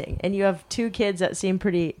amazing. And you have 2 kids that seem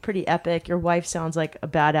pretty epic. Your wife sounds like a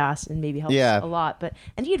badass and maybe helps a lot. But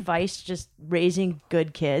any advice just raising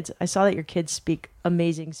good kids? I saw that your kids speak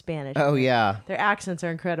amazing Spanish. Oh, yeah. Their accents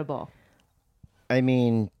are incredible. I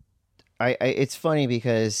mean, it's funny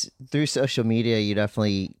because through social media, you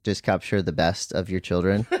definitely just capture the best of your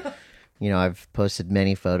children. I've posted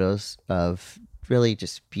many photos of really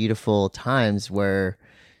just beautiful times where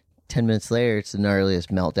 10 minutes later it's the gnarliest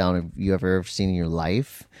meltdown you ever seen in your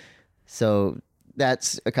life. So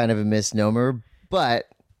that's a kind of a misnomer, but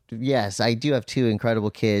yes, I do have 2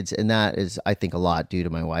 incredible kids, and that is, I think, a lot due to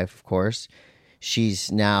my wife. Of course,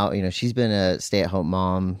 she's now, she's been a stay-at-home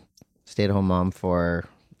mom for,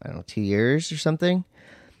 I don't know, 2 years or something.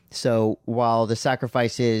 So while the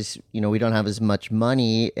sacrifice is, we don't have as much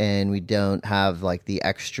money and we don't have like the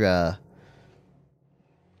extra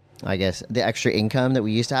income that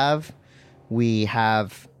we used to have, we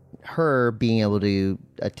have her being able to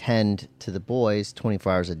attend to the boys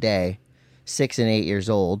 24 hours a day, 6 and 8 years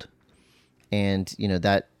old. And,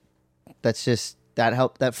 that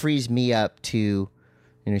frees me up to,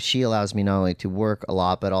 she allows me not only to work a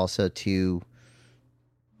lot, but also to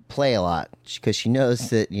play a lot, because she knows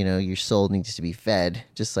that, your soul needs to be fed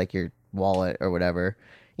just like your wallet or whatever,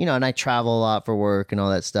 and I travel a lot for work and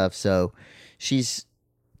all that stuff. So she's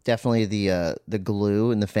definitely the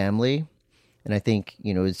glue in the family. And I think,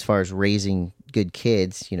 as far as raising good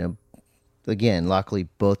kids, again, luckily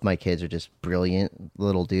both my kids are just brilliant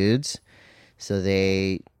little dudes. So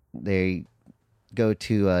they go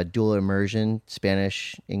to a dual immersion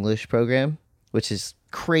Spanish English program, which is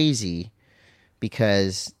crazy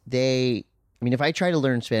because if I try to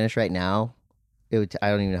learn Spanish right now, I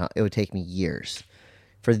don't even know how, it would take me years.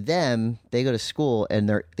 For them, they go to school and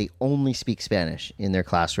they only speak Spanish in their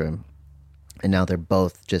classroom. And now they're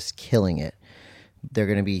both just killing it. They're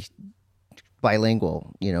going to be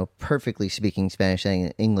bilingual, perfectly speaking Spanish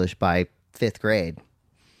and English by 5th grade.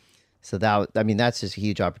 So that's just a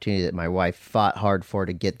huge opportunity that my wife fought hard for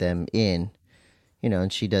to get them in,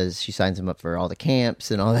 and she signs them up for all the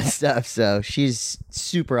camps and all that stuff. So she's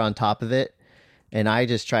super on top of it. And I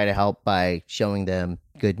just try to help by showing them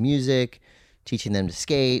good music, teaching them to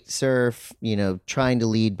skate, surf, trying to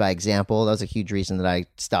lead by example. That was a huge reason that I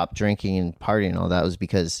stopped drinking and partying and all that, was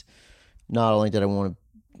because not only did I want to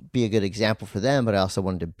be a good example for them, but I also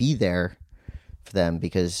wanted to be there for them,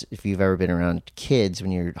 because if you've ever been around kids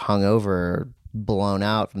when you're hungover or blown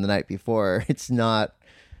out from the night before,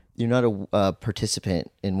 you're not a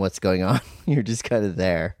participant in what's going on. You're just kind of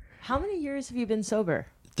there. How many years have you been sober?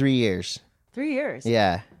 3 years. 3 years?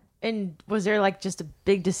 Yeah. And was there like just a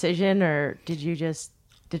big decision, or did it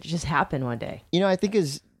just happen one day? I think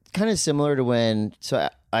is kind of similar to when, so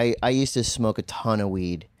I used to smoke a ton of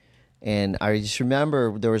weed, and I just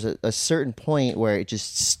remember there was a certain point where it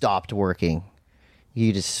just stopped working.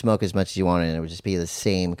 You just smoke as much as you wanted, and it would just be the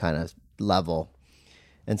same kind of level.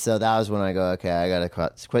 And so that was when I go, okay, I got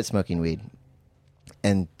to quit smoking weed.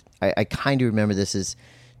 And I kind of remember this as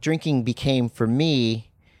drinking became for me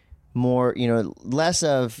more, less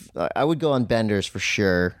of, I would go on benders for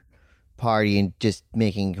sure, partying, just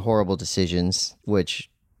making horrible decisions, which,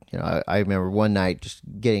 I remember one night just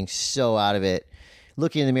getting so out of it,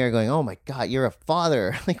 looking in the mirror going, oh my God, you're a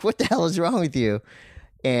father. Like, what the hell is wrong with you?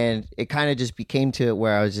 And it kind of just became to it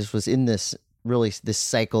where I was in this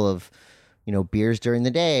cycle of, beers during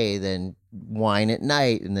the day, then wine at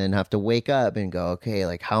night, and then have to wake up and go, okay,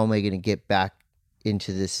 like, how am I going to get back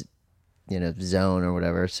into this, zone or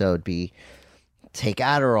whatever? So it'd be take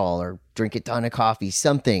Adderall or drink a ton of coffee,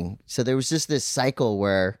 something. So there was just this cycle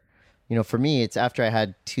where, for me, it's after I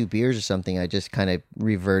had 2 beers or something, I just kind of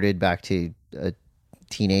reverted back to a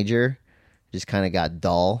teenager, just kind of got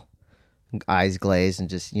dull, eyes glazed, and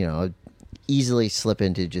just, easily slip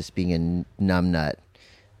into just being a numb nut.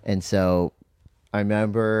 And so I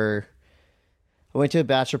remember I went to a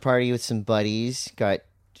bachelor party with some buddies, got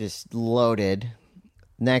just loaded.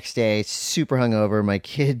 Next day, super hungover. My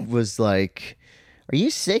kid was like, "Are you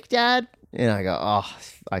sick, Dad?" And I go, "Oh,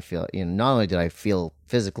 I feel, not only did I feel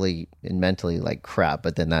physically and mentally like crap,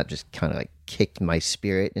 but then that just kind of like kicked my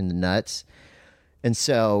spirit in the nuts." And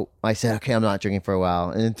so I said, "Okay, I'm not drinking for a while."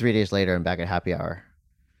 And then 3 days later, I'm back at happy hour.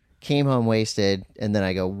 Came home wasted, and then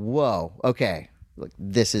I go, "Whoa, okay. Like,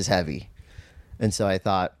 this is heavy." And so I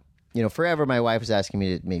thought, forever my wife was asking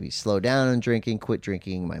me to maybe slow down on drinking, quit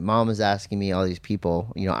drinking. My mom was asking me, all these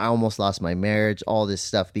people, I almost lost my marriage, all this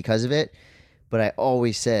stuff because of it. But I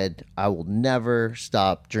always said, I will never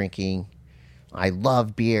stop drinking. I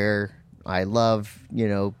love beer. I love,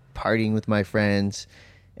 partying with my friends.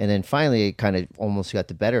 And then finally it kind of almost got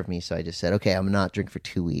the better of me. So I just said, okay, I'm not drinking for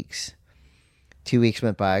 2 weeks. 2 weeks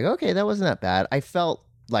went by. I go, okay, that wasn't that bad. I felt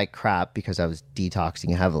like crap because I was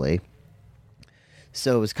detoxing heavily.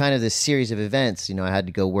 So it was kind of this series of events. I had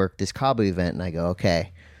to go work this Cabo event, and I go,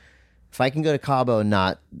 okay, if I can go to Cabo and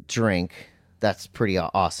not drink, that's pretty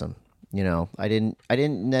awesome. I didn't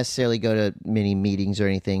necessarily go to many meetings or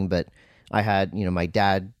anything, but I had, my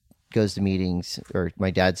dad goes to meetings, or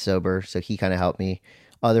my dad's sober, so he kind of helped me.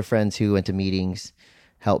 Other friends who went to meetings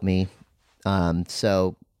helped me.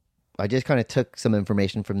 So I just kind of took some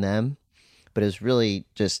information from them. But it was really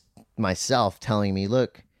just myself telling me,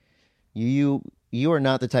 look, you are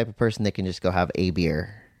not the type of person that can just go have a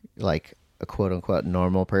beer like a quote unquote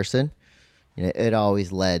normal person. It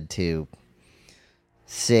always led to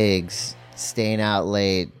cigs, staying out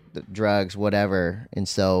late, drugs, whatever. And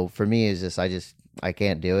so for me, it's just I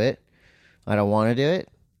can't do it. I don't want to do it.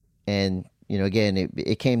 And again, it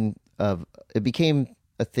became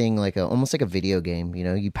a thing like almost like a video game.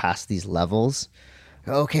 You pass these levels.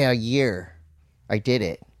 Okay, a year. I did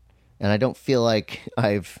it, and I don't feel like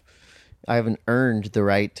I haven't earned the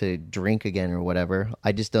right to drink again or whatever.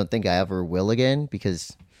 I just don't think I ever will again,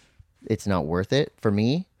 because it's not worth it for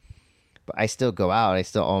me. But I still go out. I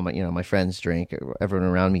still, all my friends drink. Everyone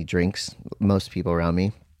around me drinks. Most people around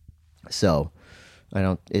me. So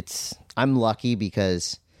I'm lucky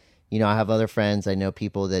because, I have other friends. I know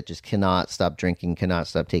people that just cannot stop drinking, cannot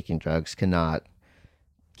stop taking drugs, cannot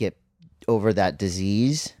get over that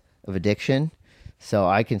disease of addiction. So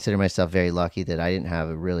I consider myself very lucky that I didn't have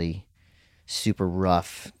a really super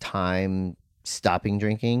rough time stopping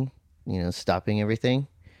drinking, stopping everything.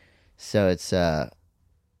 So it's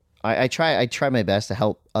I try my best to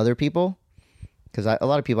help other people, because a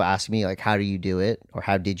lot of people ask me like, how do you do it, or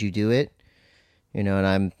how did you do it? And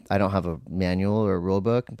I don't have a manual or a rule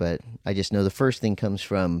book, but I just know the first thing comes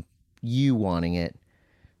from you wanting it.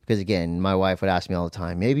 Because again, my wife would ask me all the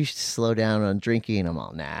time, maybe you should slow down on drinking. And I'm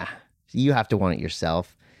all, nah, you have to want it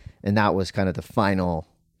yourself. And that was kind of the final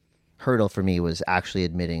hurdle for me, was actually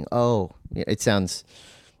admitting, oh, it sounds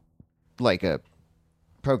like a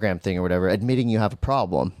program thing or whatever, admitting you have a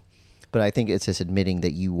problem. But I think it's just admitting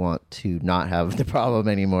that you want to not have the problem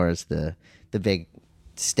anymore is the big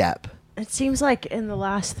step. It seems like in the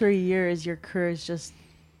last 3 years, your career has just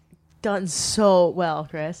done so well,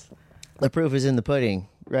 Chris. The proof is in the pudding,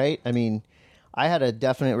 right? I mean, I had a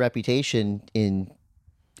definite reputation in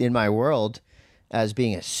my world as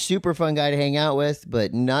being a super fun guy to hang out with,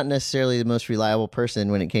 but not necessarily the most reliable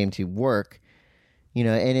person when it came to work. And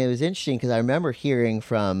it was interesting because I remember hearing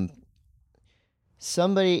from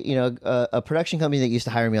somebody, a production company that used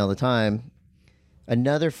to hire me all the time.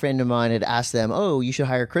 Another friend of mine had asked them, "Oh, you should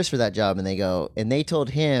hire Chris for that job." And they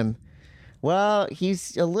told him, "Well,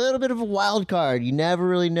 he's a little bit of a wild card. You never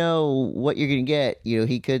really know what you're going to get.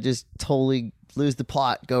 He could just totally lose the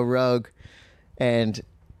plot, go rogue." And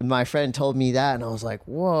my friend told me that, and I was like,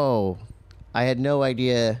 "Whoa." I had no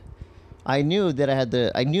idea. I knew that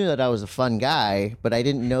I was a fun guy, but I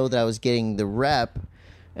didn't know that I was getting the rep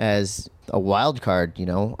as a wild card.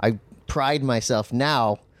 I pride myself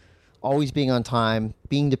now always being on time,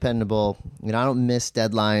 being dependable. I don't miss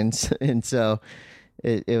deadlines. And so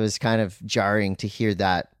it was kind of jarring to hear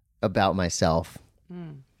that about myself.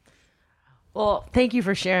 Well, thank you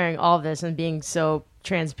for sharing all of this and being so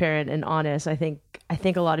transparent and honest. I think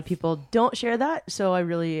a lot of people don't share that, so I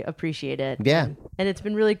really appreciate it. Yeah. And it's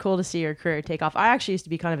been really cool to see your career take off. I actually used to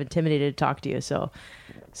be kind of intimidated to talk to you, so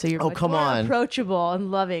you're much more approachable and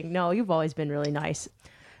loving. No, you've always been really nice.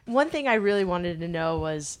 One thing I really wanted to know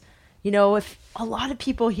was, if a lot of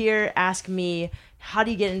people here ask me, how do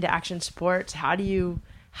you get into action sports? How do you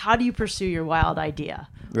pursue your wild idea?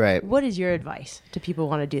 Right. What is your advice to people who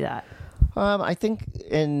want to do that? I think,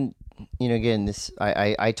 and again, this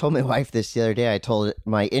I told my wife this the other day. I told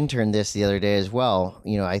my intern this the other day as well.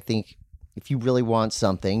 I think if you really want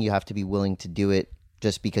something, you have to be willing to do it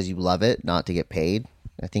just because you love it, not to get paid.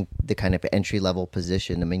 I think the kind of entry level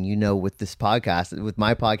position. I mean, with this podcast, with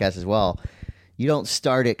my podcast as well, you don't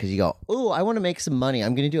start it because you go, "Oh, I want to make some money.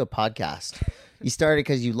 I'm going to do a podcast." You start it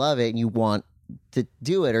because you love it and you want to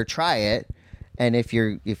do it or try it. And if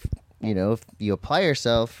you apply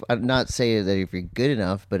yourself, I'm not saying that if you're good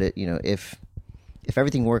enough, but if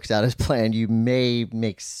everything works out as planned, you may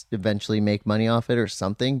eventually make money off it or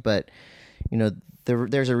something. But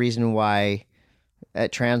there's a reason why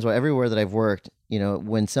at Transwa, everywhere that I've worked,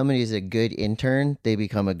 when somebody's a good intern, they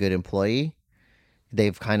become a good employee.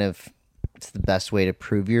 It's the best way to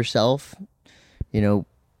prove yourself,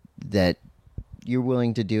 that you're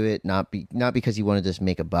willing to do it, not because you want to just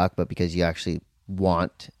make a buck, but because you actually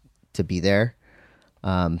want to be there.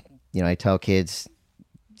 I tell kids,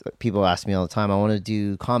 people ask me all the time, "I want to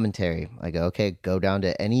do commentary." I go, "Okay, go down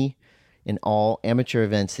to any and all amateur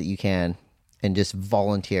events that you can and just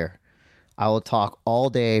volunteer. I will talk all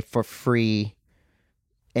day for free,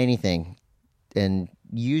 anything." And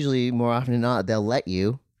usually, more often than not, they'll let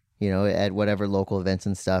you, at whatever local events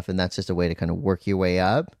and stuff. And that's just a way to kind of work your way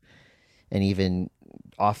up. And even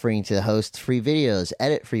offering to host free videos,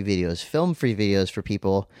 edit free videos, film free videos for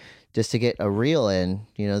people just to get a reel in.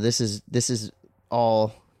 This is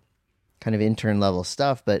all kind of intern level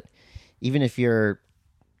stuff. But even if you're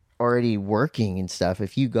already working and stuff,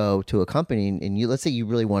 if you go to a company and let's say you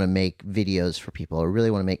really want to make videos for people or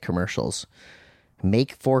really want to make commercials,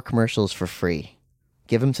 make 4 commercials for free.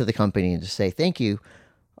 Give them to the company and just say, "Thank you.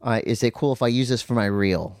 Is it cool if I use this for my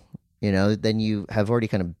reel?" Then you have already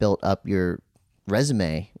kind of built up your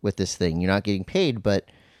resume with this thing. You're not getting paid, but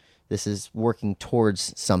this is working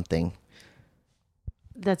towards something.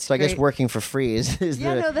 That's so. Great. I guess working for free is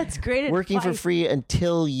that's great. Working advice. for free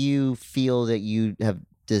until you feel that you have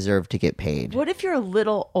deserved to get paid. What if you're a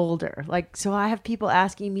little older? So I have people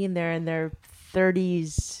asking me, and they're in their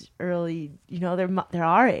 30s, early, they're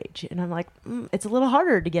our age, and I'm like, it's a little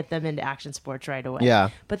harder to get them into action sports right away. Yeah.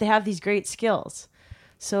 But they have these great skills.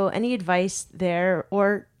 So any advice there,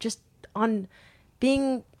 or just on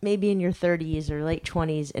being maybe in your 30s or late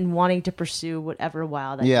 20s and wanting to pursue whatever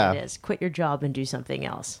wild idea it is, quit your job and do something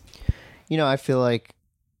else? I feel like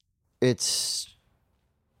it's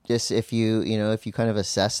just if you kind of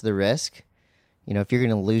assess the risk, if you're going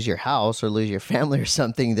to lose your house or lose your family or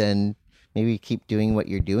something, then maybe keep doing what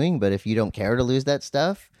you're doing. But if you don't care to lose that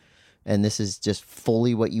stuff and this is just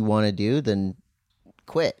fully what you want to do, then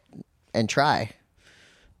quit and try.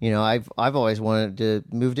 I've always wanted to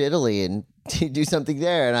move to Italy and to do something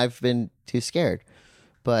there, and I've been too scared.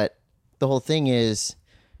 But the whole thing is,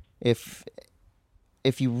 if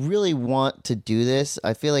you really want to do this,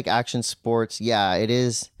 I feel like action sports, it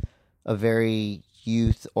is a very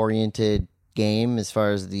youth-oriented game as far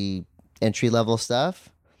as the entry-level stuff.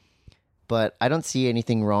 But I don't see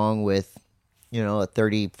anything wrong with, a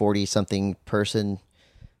 30, 40-something person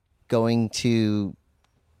going to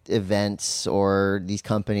events or these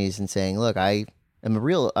companies and saying, "Look, I've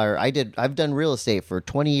done real estate for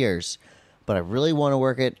 20 years, but I really want to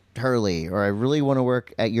work at Hurley, or I really want to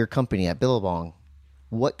work at your company at Billabong.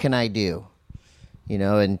 What can I do?"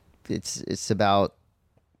 And it's about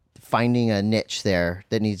finding a niche there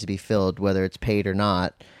that needs to be filled, whether it's paid or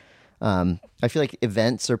not. I feel like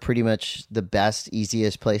events are pretty much the best,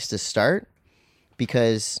 easiest place to start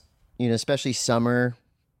because, especially summer,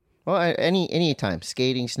 well, any time,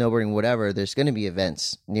 skating, snowboarding, whatever, there's going to be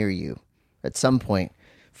events near you at some point,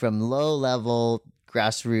 from low level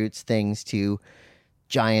grassroots things to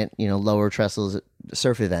giant, lower trestles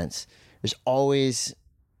surf events. There's always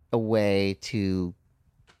a way to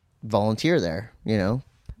volunteer there, And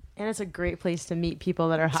it's a great place to meet people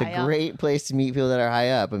that are high up. It's a great place to meet people that are high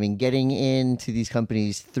up. I mean, getting into these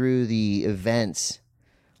companies through the events,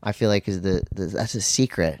 I feel like that's a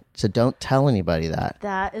secret. So don't tell anybody that.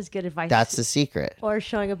 That is good advice. That's the secret. Or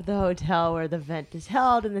showing up at the hotel where the event is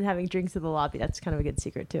held and then having drinks in the lobby. That's kind of a good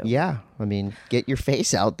secret too. Yeah. I mean, get your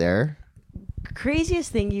face out there.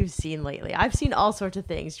 Craziest thing you've seen lately? I've seen all sorts of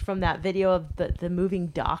things, from that video of the moving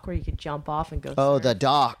dock where you could jump off and go Oh, surf. the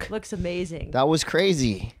dock. Looks amazing. That was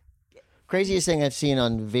crazy. Craziest thing I've seen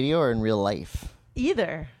on video or in real life?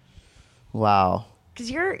 Either. Wow. Because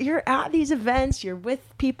you're at these events, you're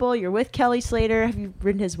with people, you're with Kelly Slater. Have you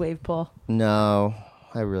ridden his wave pool? No,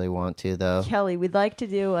 I really want to though. Kelly, we'd like to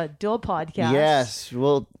do a dual podcast. Yes, we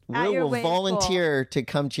will wave volunteer to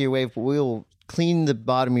come to your wave pool. We will clean the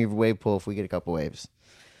bottom of your wave pool if we get a couple waves.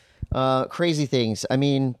 Crazy things. I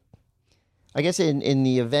mean, I guess in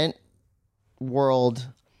the event world,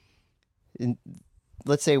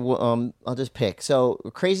 let's say I'll just pick. So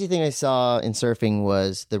a crazy thing I saw in surfing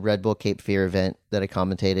was the Red Bull Cape Fear event that I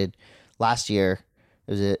commentated last year.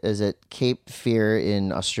 It was at Cape Fear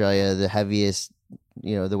in Australia, the heaviest,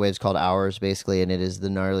 the wave's called Hours basically, and it is the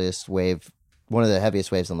gnarliest wave, one of the heaviest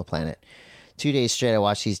waves on the planet. 2 days straight, I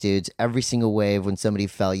watched these dudes. Every single wave, when somebody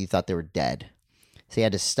fell, you thought they were dead. So you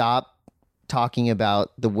had to stop talking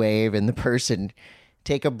about the wave and the person,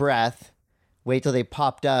 take a breath, wait till they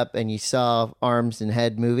popped up and you saw arms and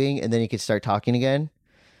head moving, and then you could start talking again.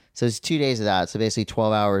 So it's 2 days of that. So basically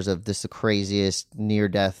 12 hours of this, the craziest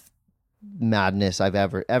near-death madness I've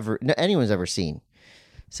anyone's ever seen.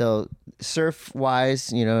 So surf-wise,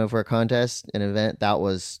 for a contest, an event, that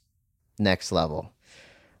was next level.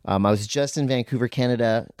 I was just in Vancouver,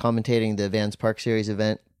 Canada, commentating the Vans Park Series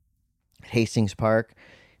event at Hastings Park.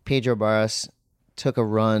 Pedro Barras took a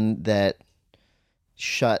run that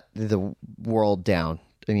shut the world down.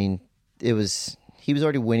 I mean, he was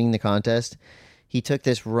already winning the contest. He took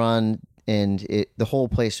this run and the whole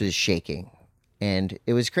place was shaking. And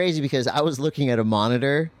it was crazy because I was looking at a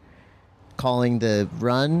monitor calling the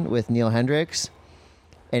run with Neil Hendricks,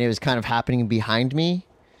 and it was kind of happening behind me.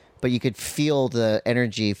 But you could feel the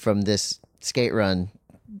energy from this skate run.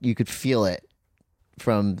 You could feel it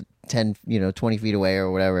from 10, 20 feet away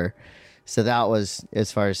or whatever. So that was,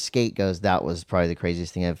 as far as skate goes, that was probably the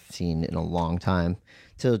craziest thing I've seen in a long time.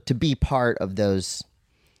 So to be part of those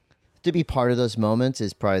moments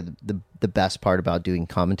is probably the best part about doing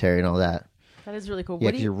commentary and all that. That is really cool.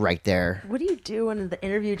 Yeah, 'cause you're right there. What do you do when the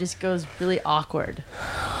interview just goes really awkward?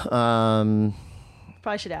 Probably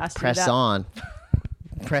should ask you that. Press on.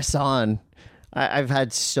 Press on. I've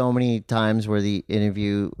had so many times where the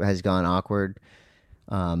interview has gone awkward.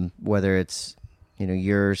 Whether it's,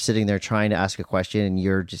 you're sitting there trying to ask a question and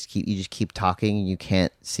you just keep talking and you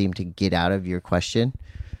can't seem to get out of your question.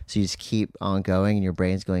 So you just keep on going and your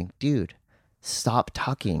brain's going, dude, stop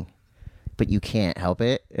talking. But you can't help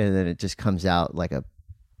it. And then it just comes out like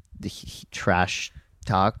the trash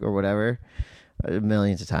talk or whatever.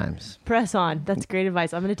 Millions of times. Press on. That's great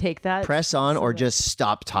advice. I'm going to take that. Press on or just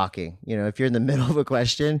stop talking. If you're in the middle of a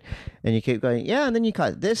question and you keep going, yeah, and then you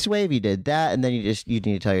caught this wave, you did that, and then you need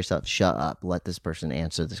to tell yourself, shut up, let this person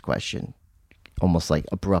answer this question. Almost like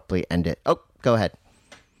abruptly end it. Oh, go ahead.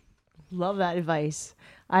 Love that advice.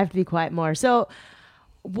 I have to be quiet more. So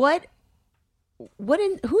who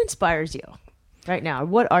inspires you right now?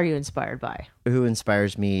 What are you inspired by? Who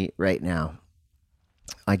inspires me right now?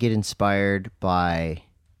 I get inspired by...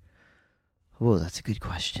 Oh, that's a good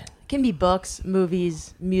question. It can be books,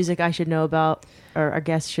 movies, music I should know about, or our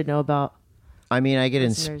guests should know about. I mean, I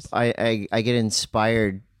get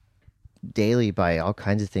inspired daily by all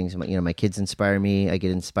kinds of things. My kids inspire me. I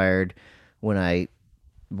get inspired when I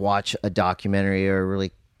watch a documentary or a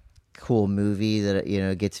really cool movie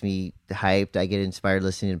that gets me hyped. I get inspired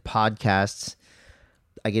listening to podcasts.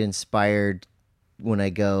 I get inspired when I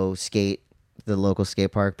go skate the local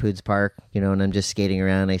skate park, Poods Park, and I'm just skating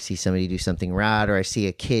around. I see somebody do something rad, or I see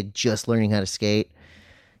a kid just learning how to skate.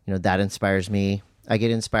 That inspires me. I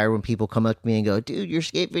get inspired when people come up to me and go, dude, your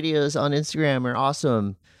skate videos on Instagram are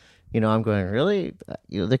awesome. I'm going, really?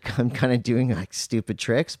 I'm kind of doing like stupid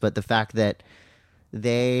tricks, but the fact that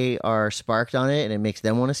they are sparked on it and it makes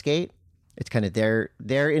them want to skate. It's kind of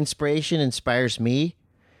their inspiration inspires me.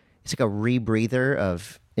 It's like a rebreather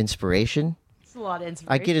of inspiration. It's a lot of I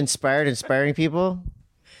inspiration. get inspired inspiring people.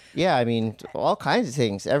 Yeah, I mean, all kinds of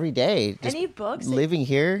things every day. Just Any books? living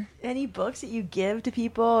here. Any books that you give to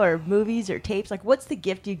people, or movies or tapes? Like, what's the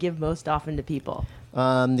gift you give most often to people?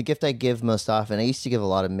 The gift I give most often, I used to give a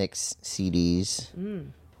lot of mixed CDs,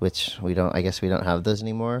 which I guess we don't have those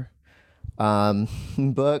anymore.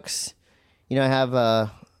 Books, I have, I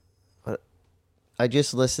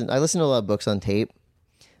listen to a lot of books on tape.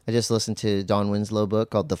 I just listened to Don Winslow book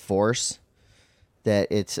called The Force.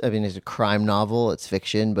 It's a crime novel. It's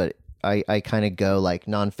fiction, but I kind of go like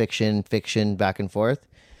nonfiction, fiction, back and forth.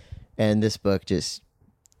 And this book just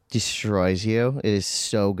destroys you. It is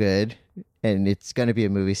so good. And it's going to be a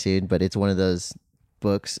movie soon, but it's one of those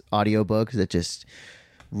books, audiobooks that just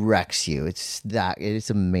wrecks you. It's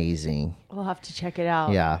amazing. We'll have to check it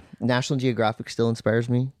out. Yeah. National Geographic still inspires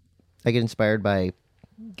me. I get inspired by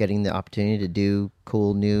getting the opportunity to do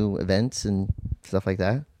cool new events and stuff like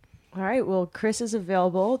that. All right. Well, Chris is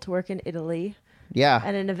available to work in Italy Yeah.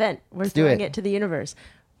 at an event. We're Let's do throwing it. it to the universe.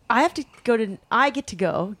 I get to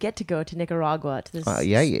go to Nicaragua to this.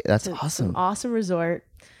 That's to awesome. some awesome resort.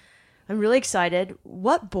 I'm really excited.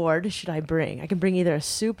 What board should I bring? I can bring either a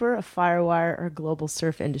Super, a Firewire, or a Global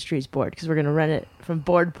Surf Industries board because we're going to rent it from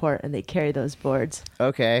Boardport and they carry those boards.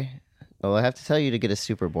 Okay. Well, I have to tell you to get a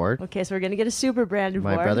Super board. Okay, so we're going to get a Super branded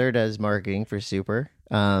My board. brother does marketing for Super.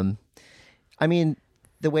 I mean,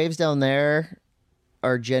 the waves down there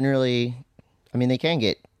are generally, they can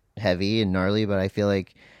get heavy and gnarly, but I feel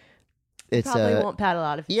like it's Probably won't paddle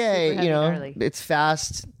out if it's yeah, super heavy gnarly. it's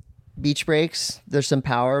fast beach breaks. There's some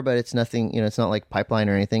power, but it's nothing, it's not like pipeline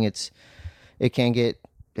or anything. It can get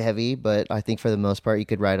heavy, but I think for the most part, you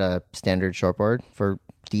could ride a standard shortboard for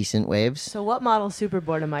decent waves. So what model Super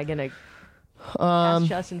board am I going to ask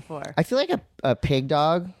Justin for? I feel like a pig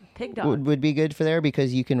dog. Pig dog. Would be good for there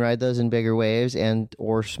because you can ride those in bigger waves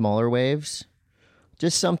or smaller waves.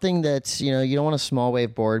 Just something that's, you don't want a small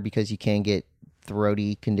wave board because you can get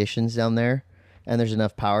throaty conditions down there. And there's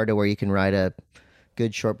enough power to where you can ride a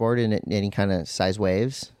good shortboard in any kind of size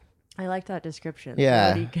waves. I like that description.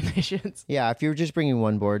 Yeah. Roadie conditions. Yeah, if you're just bringing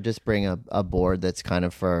one board, just bring a board that's kind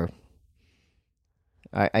of for...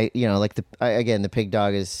 again, the pig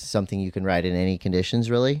dog is something you can ride in any conditions,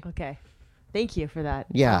 really. Okay. Thank you for that.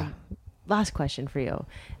 Yeah. Last question for you.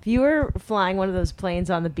 If you were flying one of those planes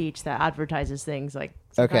on the beach that advertises things like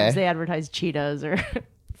sometimes they advertise cheetahs or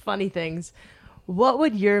funny things, what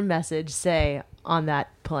would your message say on that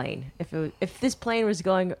plane? If this plane was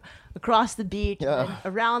going across the beach and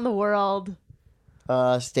around the world?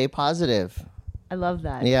 Stay positive. I love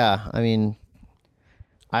that. Yeah,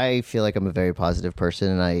 I feel like I'm a very positive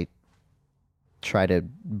person, and I try to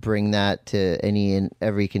bring that to any and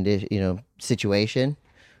every condition, situation.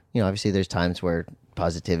 Obviously there's times where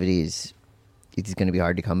positivity is going to be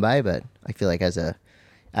hard to come by, but I feel like as a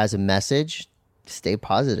message, stay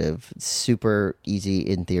positive. It's super easy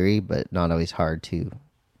in theory, but not always hard to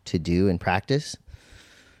do and practice.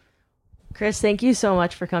 Chris, thank you so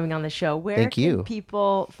much for coming on the show. Where can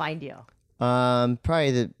people find you?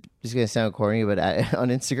 Probably this is going to sound corny, but on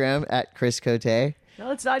Instagram at Chris Cote. No,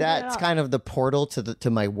 it's not. That's kind of the portal to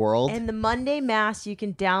my world. And the Monday Mass you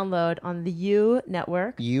can download on the U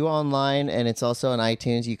Network. U Online, and it's also on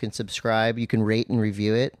iTunes. You can subscribe. You can rate and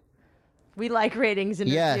review it. We like ratings and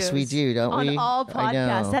reviews. Yes, we do, don't we? On all I know.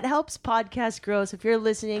 podcasts. That helps podcasts grow. So if you're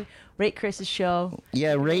listening, rate Chris's show.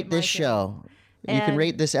 Yeah, rate this show. You can And-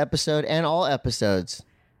 rate this episode and all episodes.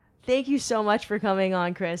 Thank you so much for coming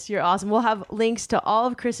on, Chris. You're awesome. We'll have links to all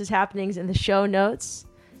of Chris's happenings in the show notes.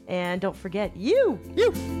 And don't forget, you.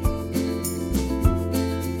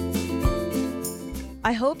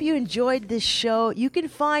 I hope you enjoyed this show. You can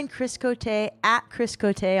find Chris Cote at Chris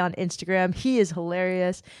Cote on Instagram. He is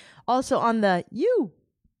hilarious. Also on the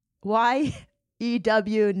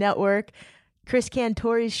YEW network. Chris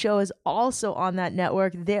Cantori's show is also on that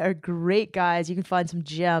network. They are great guys. You can find some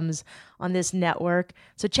gems on this network.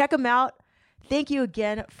 So check them out. Thank you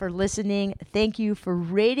again for listening. Thank you for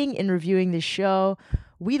rating and reviewing the show.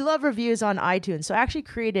 We love reviews on iTunes. So I actually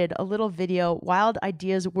created a little video,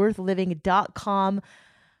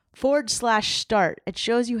 wildideasworthliving.com/start. It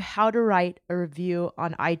shows you how to write a review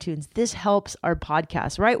on iTunes. This helps our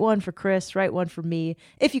podcast. Write one for Chris, write one for me,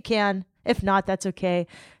 if you can. If not, that's okay.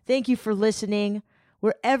 Thank you for listening.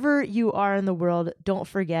 Wherever you are in the world, don't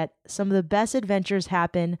forget, some of the best adventures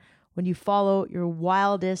happen when you follow your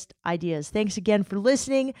wildest ideas. Thanks again for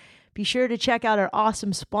listening. Be sure to check out our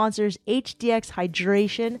awesome sponsors, HDX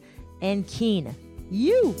Hydration and Keen.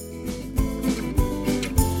 You!